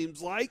cost, it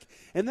seems like.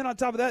 And then on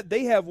top of that,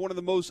 they have one of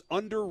the most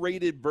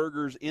underrated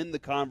burgers in the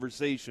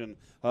conversation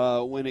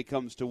when it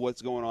comes to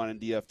what's going on in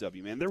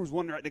DFW, man. There was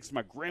one right next to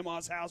my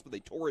grandma's house, but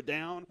they tore it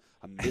down.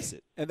 I miss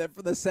it. And then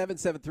for the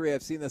 773,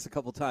 I've seen this a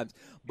couple times,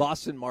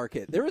 Boston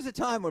Market. There was a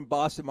time when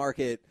Boston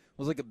Market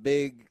was like a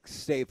big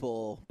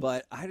staple,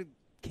 but I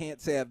can't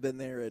say I've been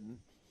there in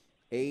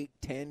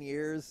 8-10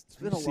 years. It's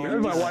been a long That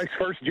was time. my wife's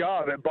first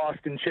job at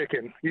Boston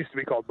Chicken. Used to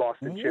be called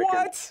Boston Chicken.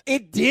 What?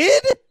 It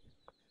did?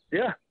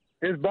 Yeah.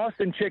 It was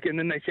Boston Chicken,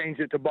 then they changed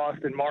it to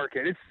Boston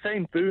Market. It's the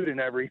same food and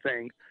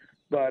everything.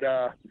 But,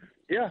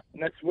 yeah,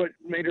 that's what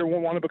made her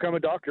want to become a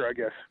doctor, I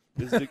guess.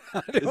 Is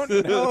don't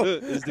know.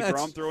 Is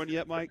DeGrom throwing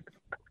yet, Mike?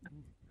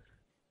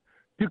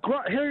 Here's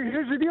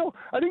the deal.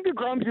 I think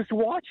DeGrom's just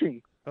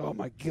watching. Oh,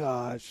 my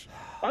gosh.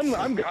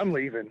 I'm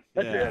leaving.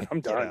 That's it. I'm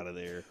Get done. out of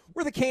there.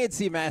 We're the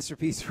KNC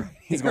Masterpiece right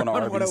He's here going to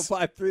on Arby's.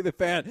 105 through the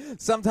fan.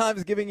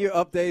 Sometimes giving you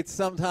updates,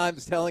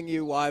 sometimes telling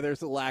you why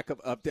there's a lack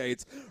of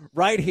updates.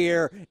 Right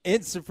here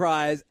in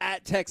Surprise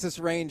at Texas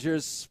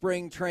Rangers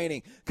spring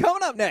training.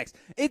 Coming up next,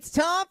 it's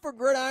time for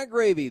Gridiron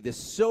Gravy, the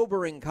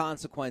sobering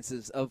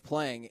consequences of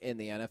playing in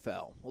the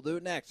NFL. We'll do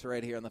it next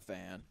right here on the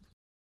fan.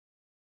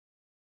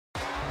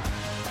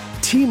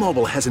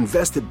 T-Mobile has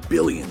invested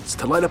billions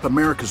to light up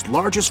America's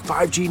largest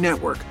 5G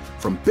network,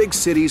 from big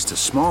cities to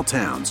small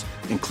towns,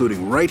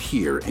 including right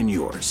here in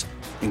yours.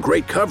 And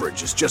great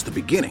coverage is just the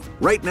beginning.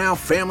 Right now,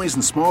 families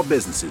and small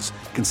businesses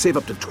can save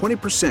up to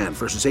 20%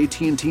 versus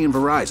AT&T and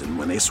Verizon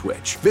when they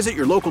switch. Visit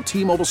your local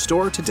T-Mobile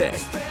store today.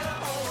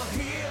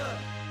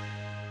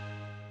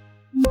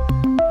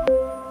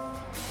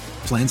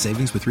 Plan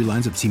savings with 3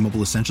 lines of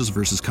T-Mobile Essentials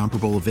versus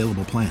comparable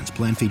available plans.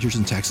 Plan features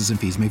and taxes and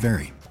fees may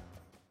vary.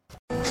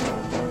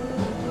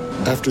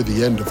 After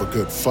the end of a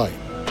good fight,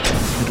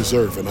 you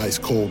deserve an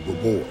ice-cold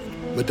reward.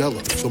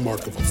 Modelo is the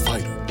mark of a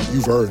fighter.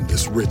 You've earned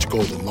this rich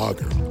golden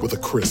lager with a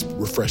crisp,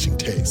 refreshing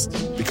taste.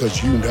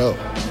 Because you know,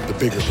 the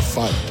bigger the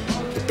fight,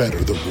 the better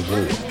the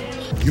reward.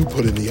 You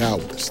put in the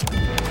hours,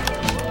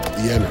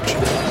 the energy,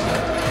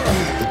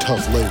 the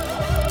tough labor.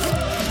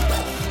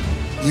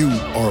 You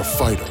are a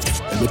fighter,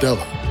 and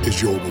Modelo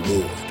is your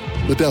reward.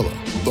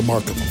 Modelo, the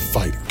mark of a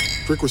fighter.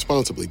 Drink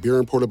responsibly. Beer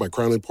imported by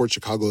Crown Imports,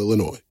 Chicago,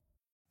 Illinois.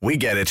 We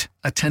get it.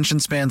 Attention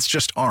spans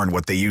just aren't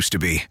what they used to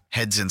be.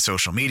 Heads in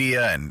social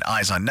media and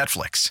eyes on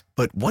Netflix.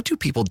 But what do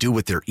people do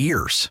with their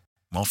ears?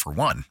 Well, for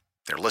one,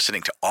 they're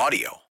listening to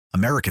audio.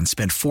 Americans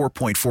spend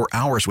 4.4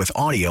 hours with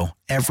audio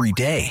every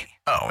day.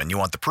 Oh, and you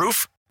want the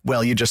proof?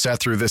 Well, you just sat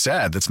through this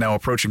ad that's now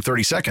approaching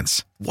 30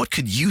 seconds. What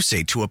could you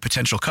say to a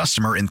potential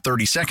customer in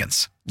 30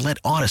 seconds? Let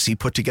Odyssey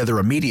put together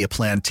a media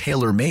plan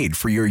tailor-made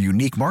for your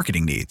unique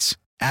marketing needs.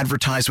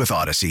 Advertise with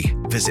Odyssey.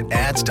 Visit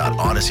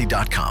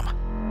ads.odyssey.com.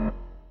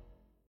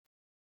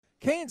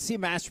 KNC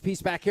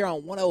Masterpiece back here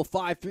on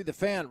 105 through the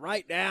fan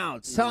right now.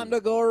 It's time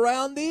to go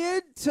around the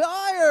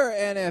entire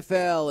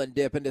NFL and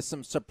dip into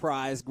some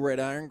surprise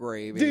gridiron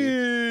gravy.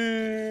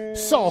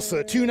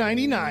 Salsa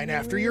 $2.99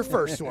 after your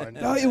first one.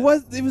 No, it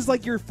was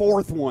like your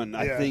fourth one,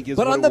 I think. Is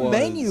But what on the it was.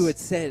 menu, it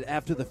said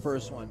after the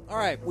first one. All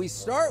right, we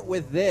start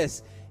with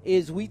this.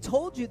 We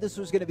told you this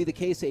was going to be the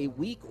case a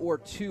week or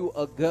two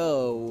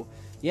ago.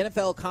 The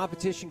NFL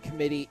Competition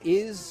Committee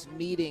is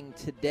meeting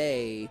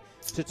today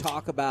to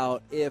talk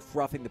about if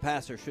roughing the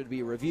passer should be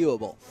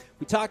reviewable.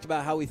 We talked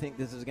about how we think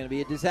this is going to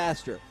be a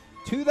disaster.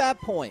 To that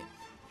point,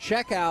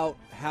 check out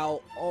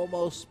how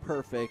almost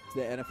perfect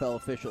the NFL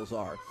officials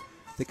are.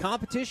 The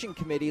Competition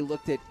Committee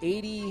looked at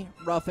 80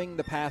 roughing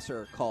the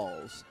passer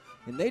calls,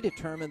 and they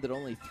determined that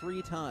only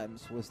 3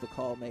 times was the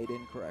call made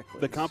incorrectly.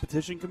 The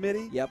Competition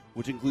Committee? Yep.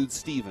 Which includes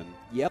Steven.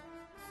 Yep.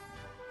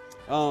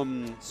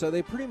 So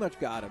they pretty much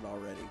got it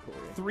already, Corey.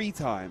 3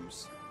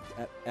 times.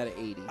 At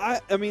 80. I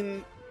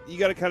mean, you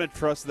got to kind of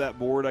trust that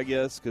board, I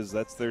guess, because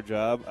that's their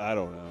job. I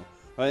don't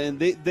know. And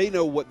they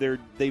know what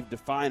they've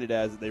defined it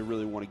as that they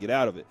really want to get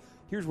out of it.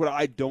 Here's what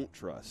I don't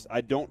trust. I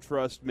don't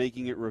trust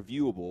making it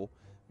reviewable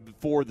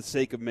for the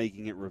sake of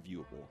making it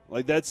reviewable.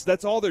 Like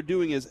that's all they're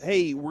doing is,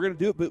 hey, we're going to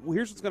do it, but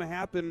here's what's going to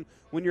happen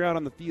when you're out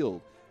on the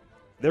field.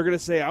 They're going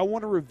to say, I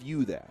want to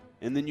review that.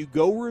 And then you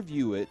go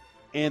review it,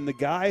 and the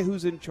guy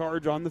who's in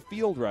charge on the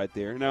field right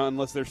there, now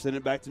unless they're sending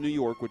it back to New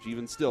York, which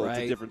even still, It's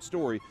a different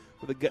story.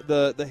 But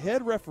the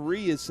head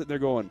referee is sitting there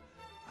going,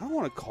 I don't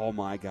want to call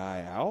my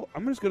guy out.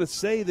 I'm just going to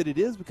say that it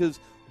is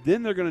because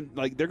then they're going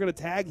to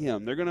tag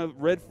him. They're going to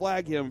red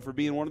flag him for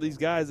being one of these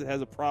guys that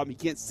has a problem. He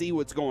can't see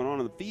what's going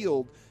on in the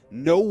field.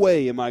 No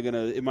way am I going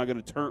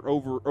to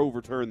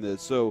overturn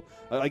this. So,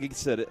 like I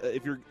said,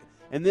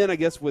 and then I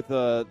guess with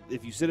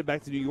if you send it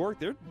back to New York,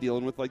 they're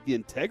dealing with like the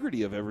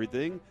integrity of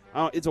everything.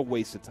 It's a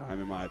waste of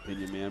time in my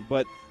opinion, man.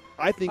 But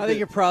I think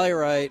you're probably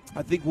right.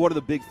 I think one of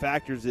the big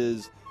factors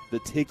is the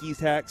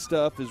ticky-tack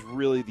stuff is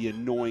really the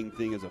annoying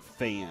thing as a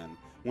fan.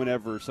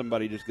 Whenever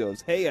somebody just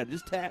goes, hey, I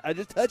just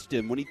touched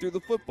him when he threw the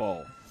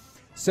football.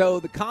 So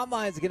the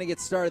Combine is going to get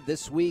started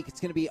this week. It's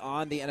going to be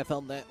on the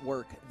NFL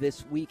Network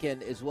this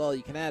weekend as well.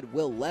 You can add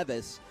Will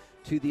Levis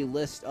to the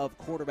list of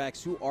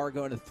quarterbacks who are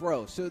going to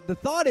throw. So the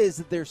thought is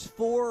that there's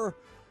 4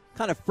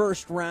 kind of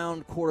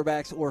first-round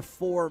quarterbacks or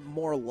 4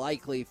 more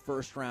likely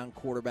first-round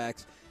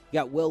quarterbacks. You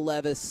got Will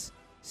Levis,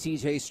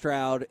 C.J.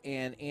 Stroud,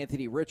 and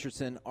Anthony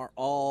Richardson are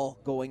all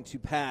going to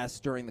pass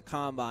during the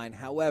Combine.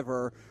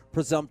 However,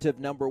 presumptive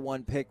number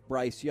 1 pick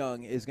Bryce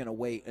Young is going to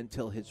wait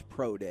until his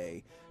pro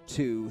day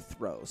to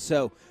throw.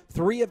 So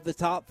 3 of the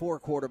top 4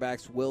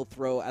 quarterbacks will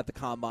throw at the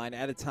Combine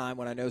at a time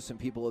when I know some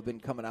people have been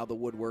coming out of the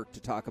woodwork to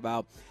talk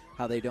about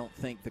how they don't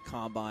think the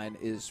Combine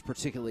is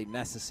particularly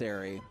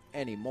necessary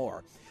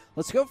anymore.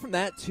 Let's go from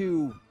that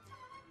to,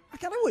 I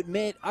got to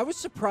admit, I was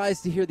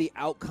surprised to hear the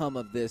outcome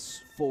of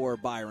this for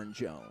Byron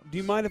Jones. Do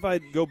you mind if I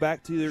go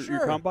back to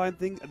your Combine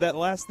thing? That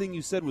last thing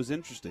you said was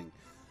interesting.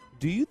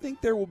 Do you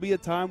think there will be a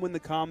time when the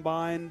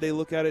Combine, they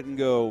look at it and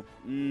go,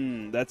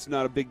 that's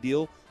not a big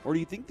deal? Or do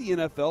you think the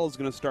NFL is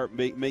going to start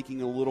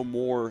making a little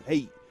more,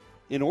 hey,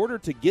 in order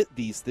to get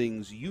these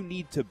things, you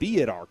need to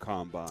be at our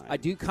Combine? I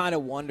do kind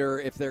of wonder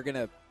if they're going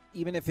to,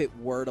 even if it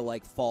were to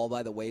like fall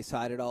by the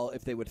wayside at all,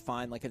 if they would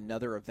find like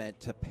another event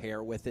to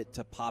pair with it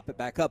to pop it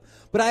back up.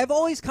 But I've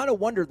always kind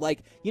of wondered, like,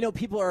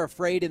 people are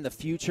afraid in the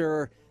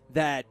future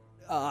that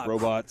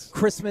robots.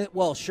 Christmas,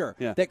 well, sure.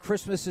 Yeah. That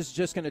Christmas is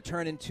just going to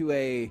turn into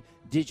a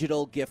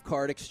digital gift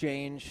card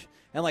exchange.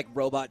 And like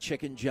Robot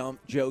Chicken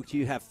joked,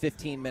 you have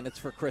 15 minutes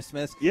for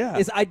Christmas.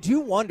 Yeah. I do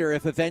wonder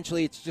if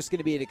eventually it's just going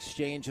to be an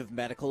exchange of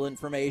medical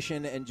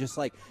information and just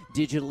like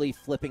digitally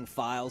flipping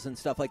files and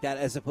stuff like that,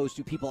 as opposed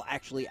to people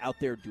actually out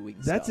there doing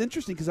stuff. That's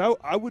interesting because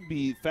I would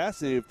be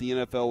fascinated if the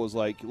NFL was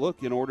like,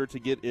 look, in order to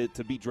get it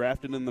to be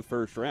drafted in the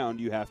first round,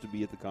 you have to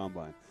be at the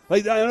Combine.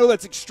 Like, I know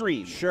that's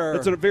extreme. Sure.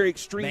 That's a very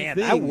extreme thing.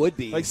 That would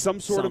be like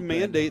some sort something. of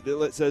mandate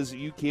that says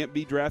you can't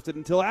be drafted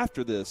until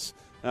after this.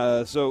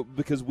 So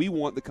because we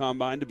want the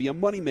Combine to be a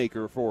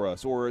moneymaker for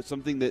us or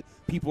something that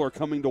people are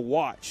coming to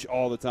watch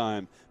all the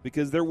time,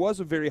 because there was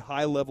a very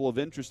high level of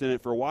interest in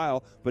it for a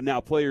while, but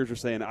now players are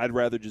saying, I'd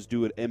rather just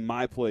do it in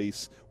my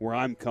place where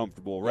I'm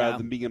comfortable rather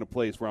than being in a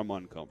place where I'm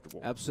uncomfortable.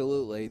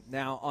 Absolutely.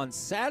 Now, on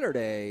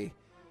Saturday,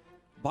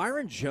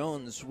 Byron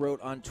Jones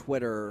wrote on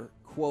Twitter,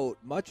 quote,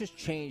 much has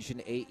changed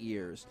in 8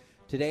 years.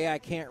 Today I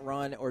can't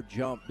run or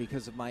jump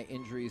because of my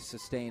injuries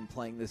sustained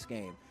playing this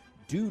game.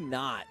 Do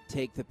not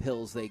take the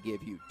pills they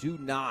give you. Do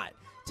not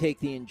take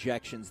the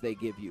injections they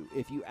give you.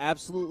 If you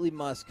absolutely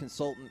must,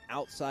 consult an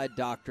outside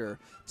doctor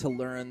to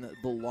learn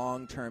the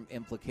long-term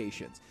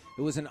implications.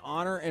 It was an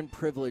honor and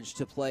privilege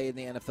to play in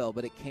the NFL,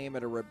 but it came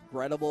at a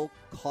regrettable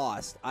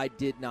cost I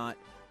did not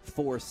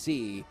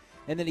foresee.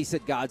 And then he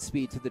said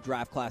Godspeed to the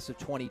draft class of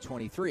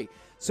 2023.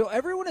 So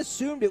everyone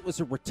assumed it was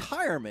a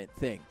retirement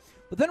thing.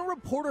 But then a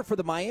reporter for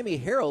the Miami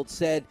Herald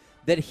said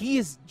that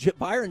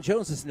Byron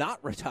Jones is not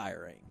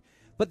retiring.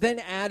 But then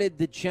added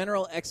the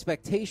general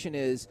expectation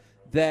is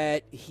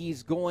that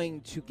he's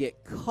going to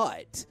get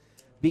cut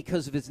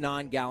because of his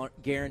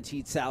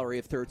non-guaranteed salary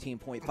of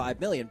 $13.5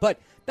 million. But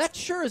that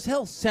sure as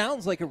hell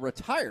sounds like a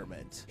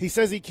retirement. He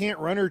says he can't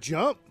run or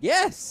jump?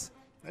 Yes.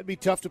 That'd be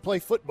tough to play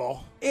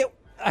football.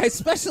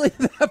 Especially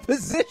in that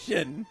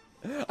position.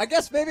 I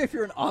guess maybe if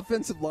you're an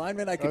offensive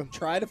lineman, I could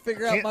try to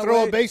figure out my way. Can't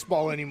throw a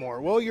baseball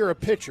anymore. Well, you're a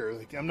pitcher.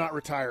 Like, I'm not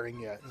retiring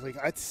yet. Like,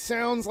 it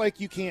sounds like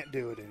you can't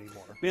do it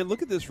anymore. Man,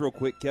 look at this real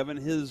quick, Kevin.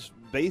 His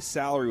base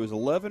salary was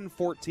 $11,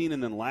 $14,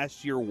 and then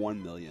last year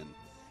 $1 million.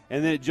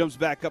 And then it jumps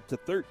back up to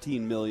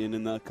 $13 million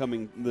in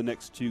the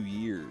next 2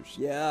 years.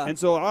 Yeah. And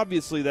so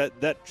obviously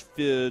that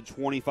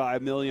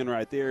 $25 million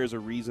right there is a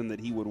reason that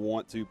he would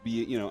want to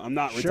be, I'm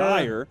not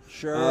retire.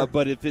 Sure.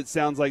 But if it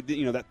sounds like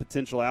that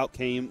potential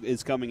outcome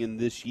is coming in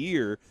this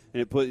year,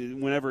 and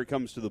whenever it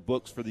comes to the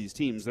books for these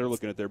teams, they're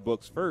looking at their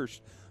books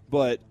first.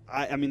 But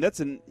I mean,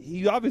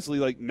 he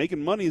obviously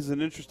making money is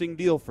an interesting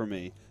deal for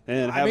me,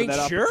 and having that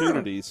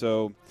opportunity.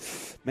 So,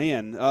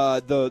 man,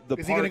 the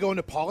is he going to go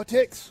into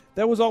politics?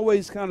 That was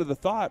always kind of the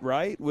thought,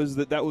 right? Was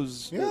that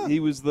was he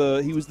was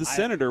the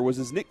senator was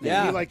his nickname.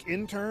 Yeah. He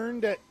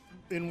interned at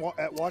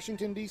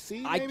Washington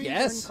D.C. I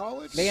guess. In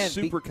college. Man,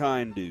 super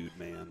kind dude,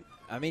 man.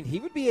 I mean, he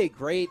would be a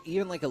great,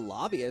 even a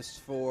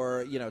lobbyist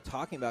for,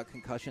 talking about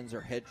concussions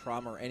or head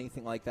trauma or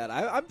anything like that.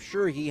 I'm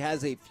sure he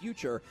has a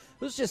future.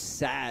 It was just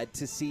sad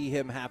to see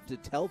him have to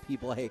tell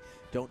people, hey,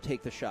 don't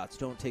take the shots,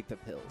 don't take the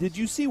pills. Did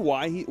you see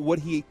what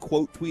he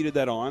quote tweeted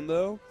that on,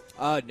 though?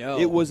 No.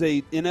 It was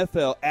a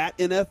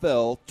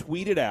NFL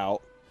tweeted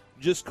out,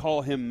 just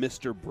call him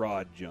Mr.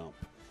 Broad Jump.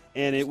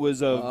 And it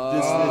was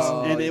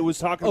and it was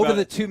talking over about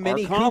the two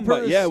Mini combine.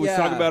 Coopers. Yeah, it was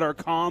talking about our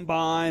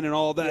combine and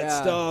all that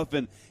stuff.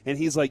 And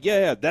he's like,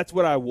 yeah, that's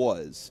what I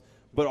was.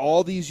 But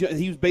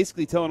he was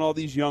basically telling all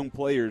these young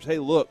players, hey,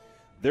 look,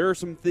 there are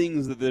some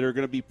things that are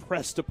going to be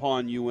pressed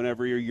upon you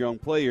whenever you're a young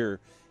player.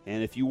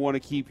 And if you want to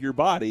keep your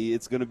body,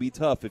 it's going to be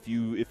tough if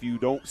you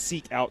don't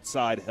seek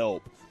outside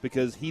help,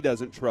 because he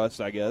doesn't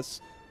trust, I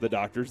guess, the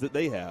doctors that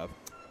they have.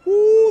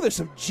 Ooh, there's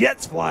some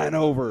jets flying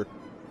over.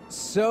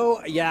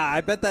 So, yeah,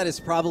 I bet that is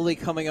probably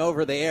coming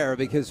over the air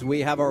because we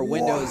have our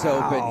windows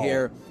open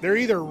here. They're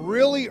either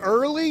really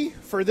early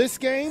for this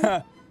game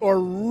or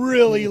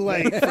really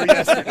late for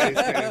yesterday's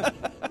game.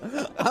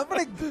 I'm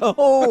going to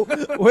go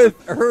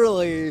with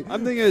early.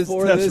 I'm thinking it's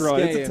a test run.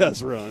 It's a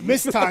test run.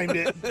 Mistimed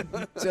it.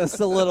 Just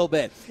a little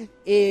bit.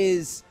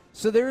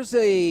 So there's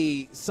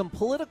some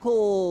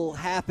political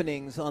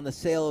happenings on the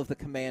sale of the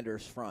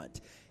Commanders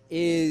front.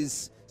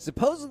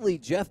 Supposedly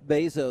Jeff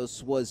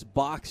Bezos was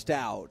boxed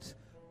out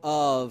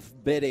of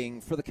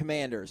bidding for the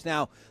Commanders.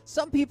 Now,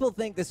 some people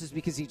think this is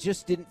because he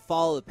just didn't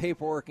follow the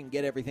paperwork and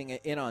get everything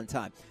in on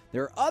time.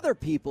 There are other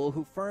people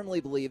who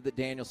firmly believe that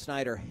Daniel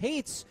Snyder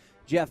hates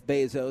Jeff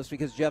Bezos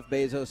because Jeff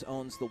Bezos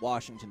owns the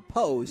Washington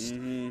Post,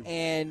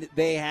 and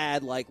they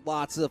had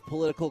lots of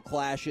political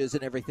clashes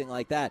and everything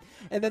like that.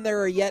 And then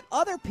there are yet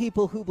other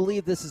people who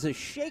believe this is a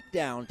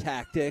shakedown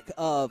tactic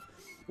of,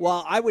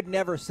 well, I would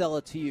never sell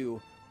it to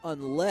you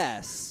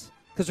unless...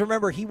 Because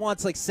remember, he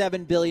wants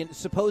 $7 billion.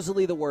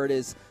 Supposedly the word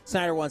is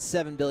Snyder wants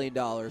 $7 billion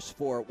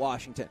for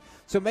Washington.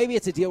 So maybe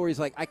it's a deal where he's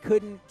like, I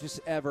couldn't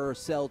just ever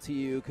sell to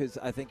you because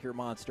I think you're a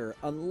monster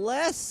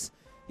unless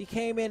he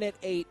came in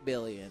at $8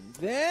 billion.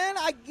 Then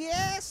I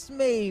guess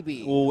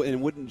maybe. Well,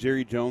 and wouldn't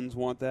Jerry Jones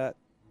want that?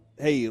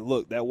 Hey,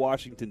 look, that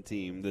Washington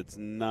team that's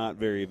not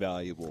very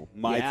valuable.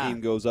 My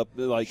team goes up,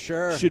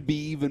 should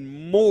be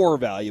even more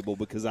valuable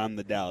because I'm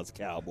the Dallas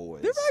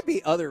Cowboys. There might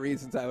be other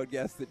reasons, I would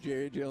guess, that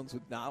Jerry Jones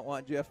would not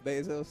want Jeff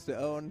Bezos to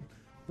own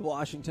the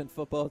Washington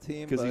football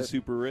team. Because he's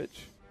super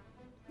rich?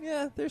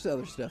 Yeah, there's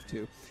other stuff,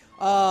 too.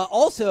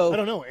 Also, I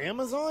don't know,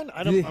 Amazon?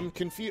 I'm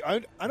confused.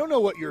 I don't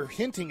know what you're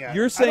hinting at.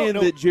 You're saying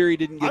that Jerry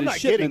didn't get his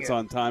shipments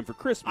on time for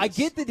Christmas. I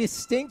get the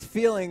distinct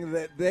feeling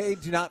that they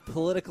do not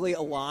politically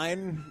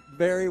align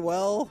very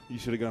well. You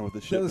should have gone with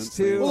the shipments. Those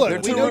two. Well,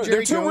 look,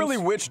 they're two really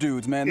rich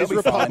dudes, man. He's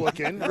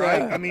Republican,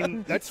 right? I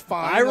mean, that's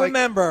fine. I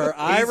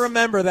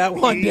remember that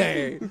one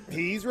day.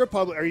 He's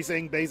Republican. Are you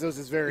saying Bezos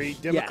is very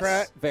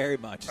Democrat? Yes, very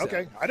much so.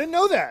 Okay, I didn't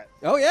know that.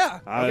 Oh, yeah.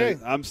 Okay.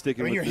 I'm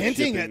sticking with you're the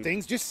hinting shipping. at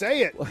things. Just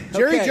say it.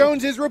 Jerry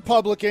Jones is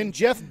Republican.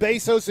 Jeff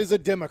Bezos is a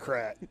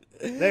Democrat.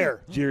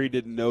 There. Jerry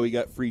didn't know he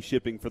got free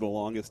shipping for the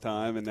longest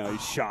time, and now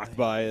he's shocked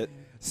by it.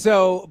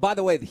 So, by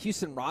the way, the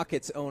Houston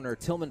Rockets owner,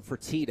 Tillman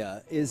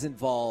Fertitta, is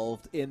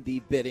involved in the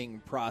bidding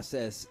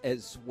process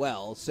as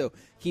well. So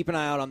keep an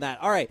eye out on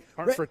that. All right.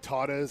 Aren't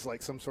frittatas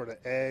like some sort of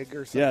egg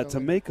or something? Yeah, to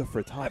make a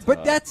frittata.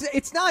 But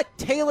it's not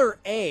Taylor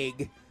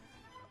egg.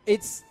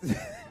 It's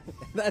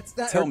that's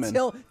not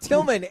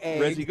Tillman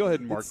egg. Reggie, go ahead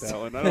and mark that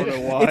one. I don't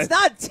know why. It's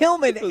not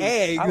Tillman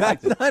egg.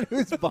 That's not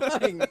who's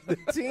buying the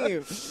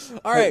team.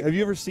 All right. Have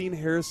you ever seen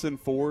Harrison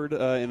Ford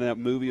in that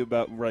movie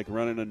about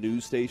running a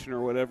news station or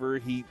whatever?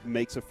 He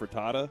makes a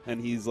frittata, and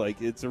he's like,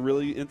 it's a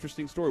really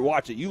interesting story.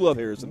 Watch it. You love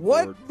Harrison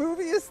Ford. What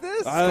movie is this?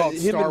 It's called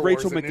him Star and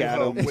Rachel Wars: A New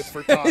Hope McAdams. with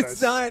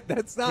frittatas.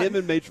 That's not. Him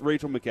and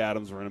Rachel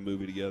McAdams are in a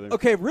movie together.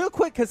 Okay, real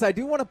quick, because I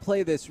do want to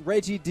play this.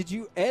 Reggie, did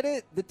you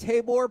edit the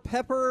Tabor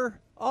Pepper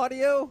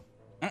audio?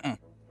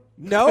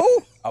 No?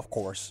 Of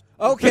course.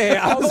 Okay,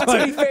 I was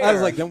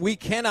like, then we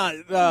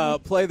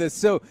cannot play this.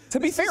 So to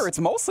be fair, it's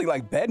mostly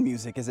bed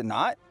music, is it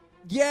not?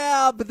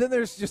 Yeah, but then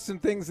there's just some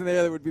things in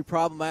there that would be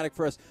problematic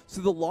for us.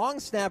 So the long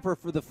snapper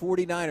for the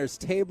 49ers,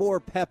 Tabor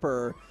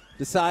Pepper,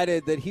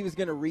 decided that he was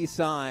going to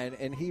re-sign,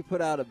 and he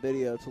put out a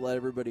video to let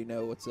everybody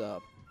know what's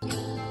up.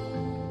 I'm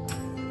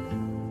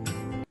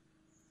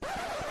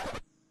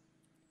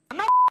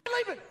not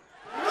leaving.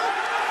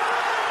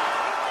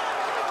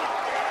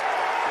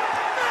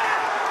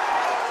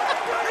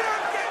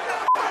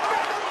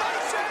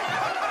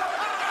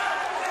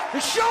 The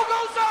show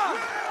goes on.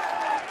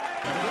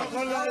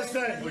 What did I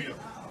say?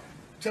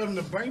 Tell them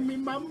to bring me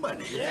my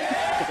money.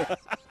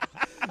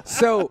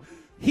 So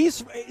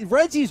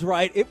Reggie's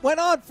right. It went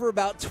on for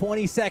about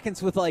 20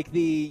 seconds with like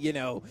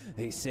the,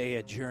 they say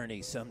a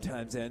journey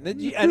sometimes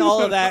and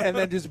all of that. And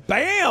then just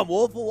bam,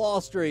 Wolf of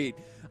Wall Street.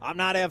 I'm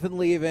not effing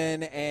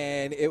leaving.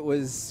 And it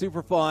was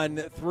super fun.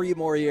 3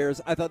 more years.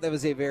 I thought that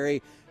was a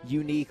very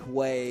unique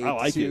way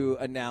to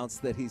announce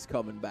that he's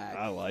coming back.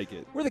 I like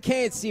it. We're the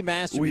KNC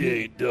Masterpiece. We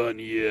ain't done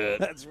yet.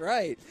 That's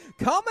right.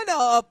 Coming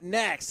up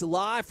next,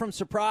 live from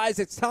Surprise,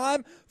 it's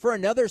time for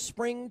another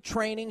spring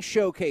training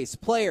showcase.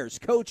 Players,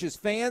 coaches,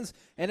 fans,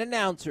 and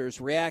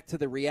announcers react to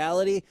the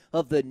reality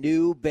of the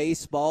new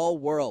baseball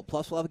world.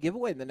 Plus, we'll have a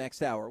giveaway in the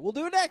next hour. We'll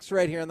do it next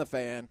right here on The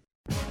Fan.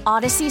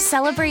 Odyssey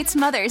celebrates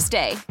Mother's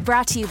Day,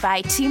 brought to you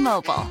by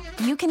T-Mobile.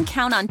 You can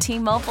count on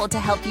T-Mobile to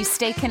help you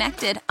stay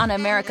connected on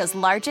America's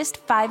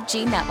largest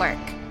 5G network.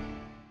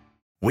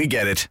 We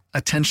get it.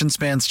 Attention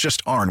spans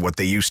just aren't what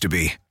they used to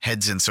be.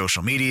 Heads in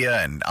social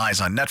media and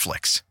eyes on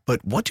Netflix.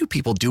 But what do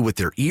people do with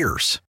their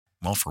ears?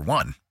 Well, for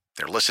one,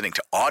 they're listening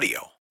to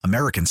audio.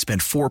 Americans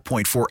spend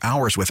 4.4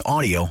 hours with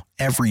audio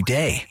every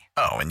day.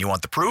 Oh, and you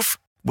want the proof?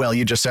 Well,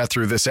 you just sat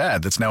through this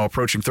ad that's now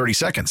approaching 30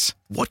 seconds.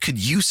 What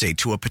could you say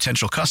to a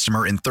potential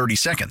customer in 30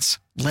 seconds?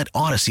 Let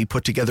Odyssey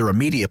put together a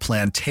media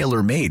plan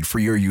tailor-made for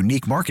your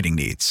unique marketing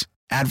needs.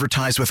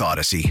 Advertise with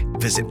Odyssey.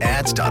 Visit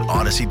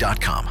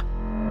ads.odyssey.com.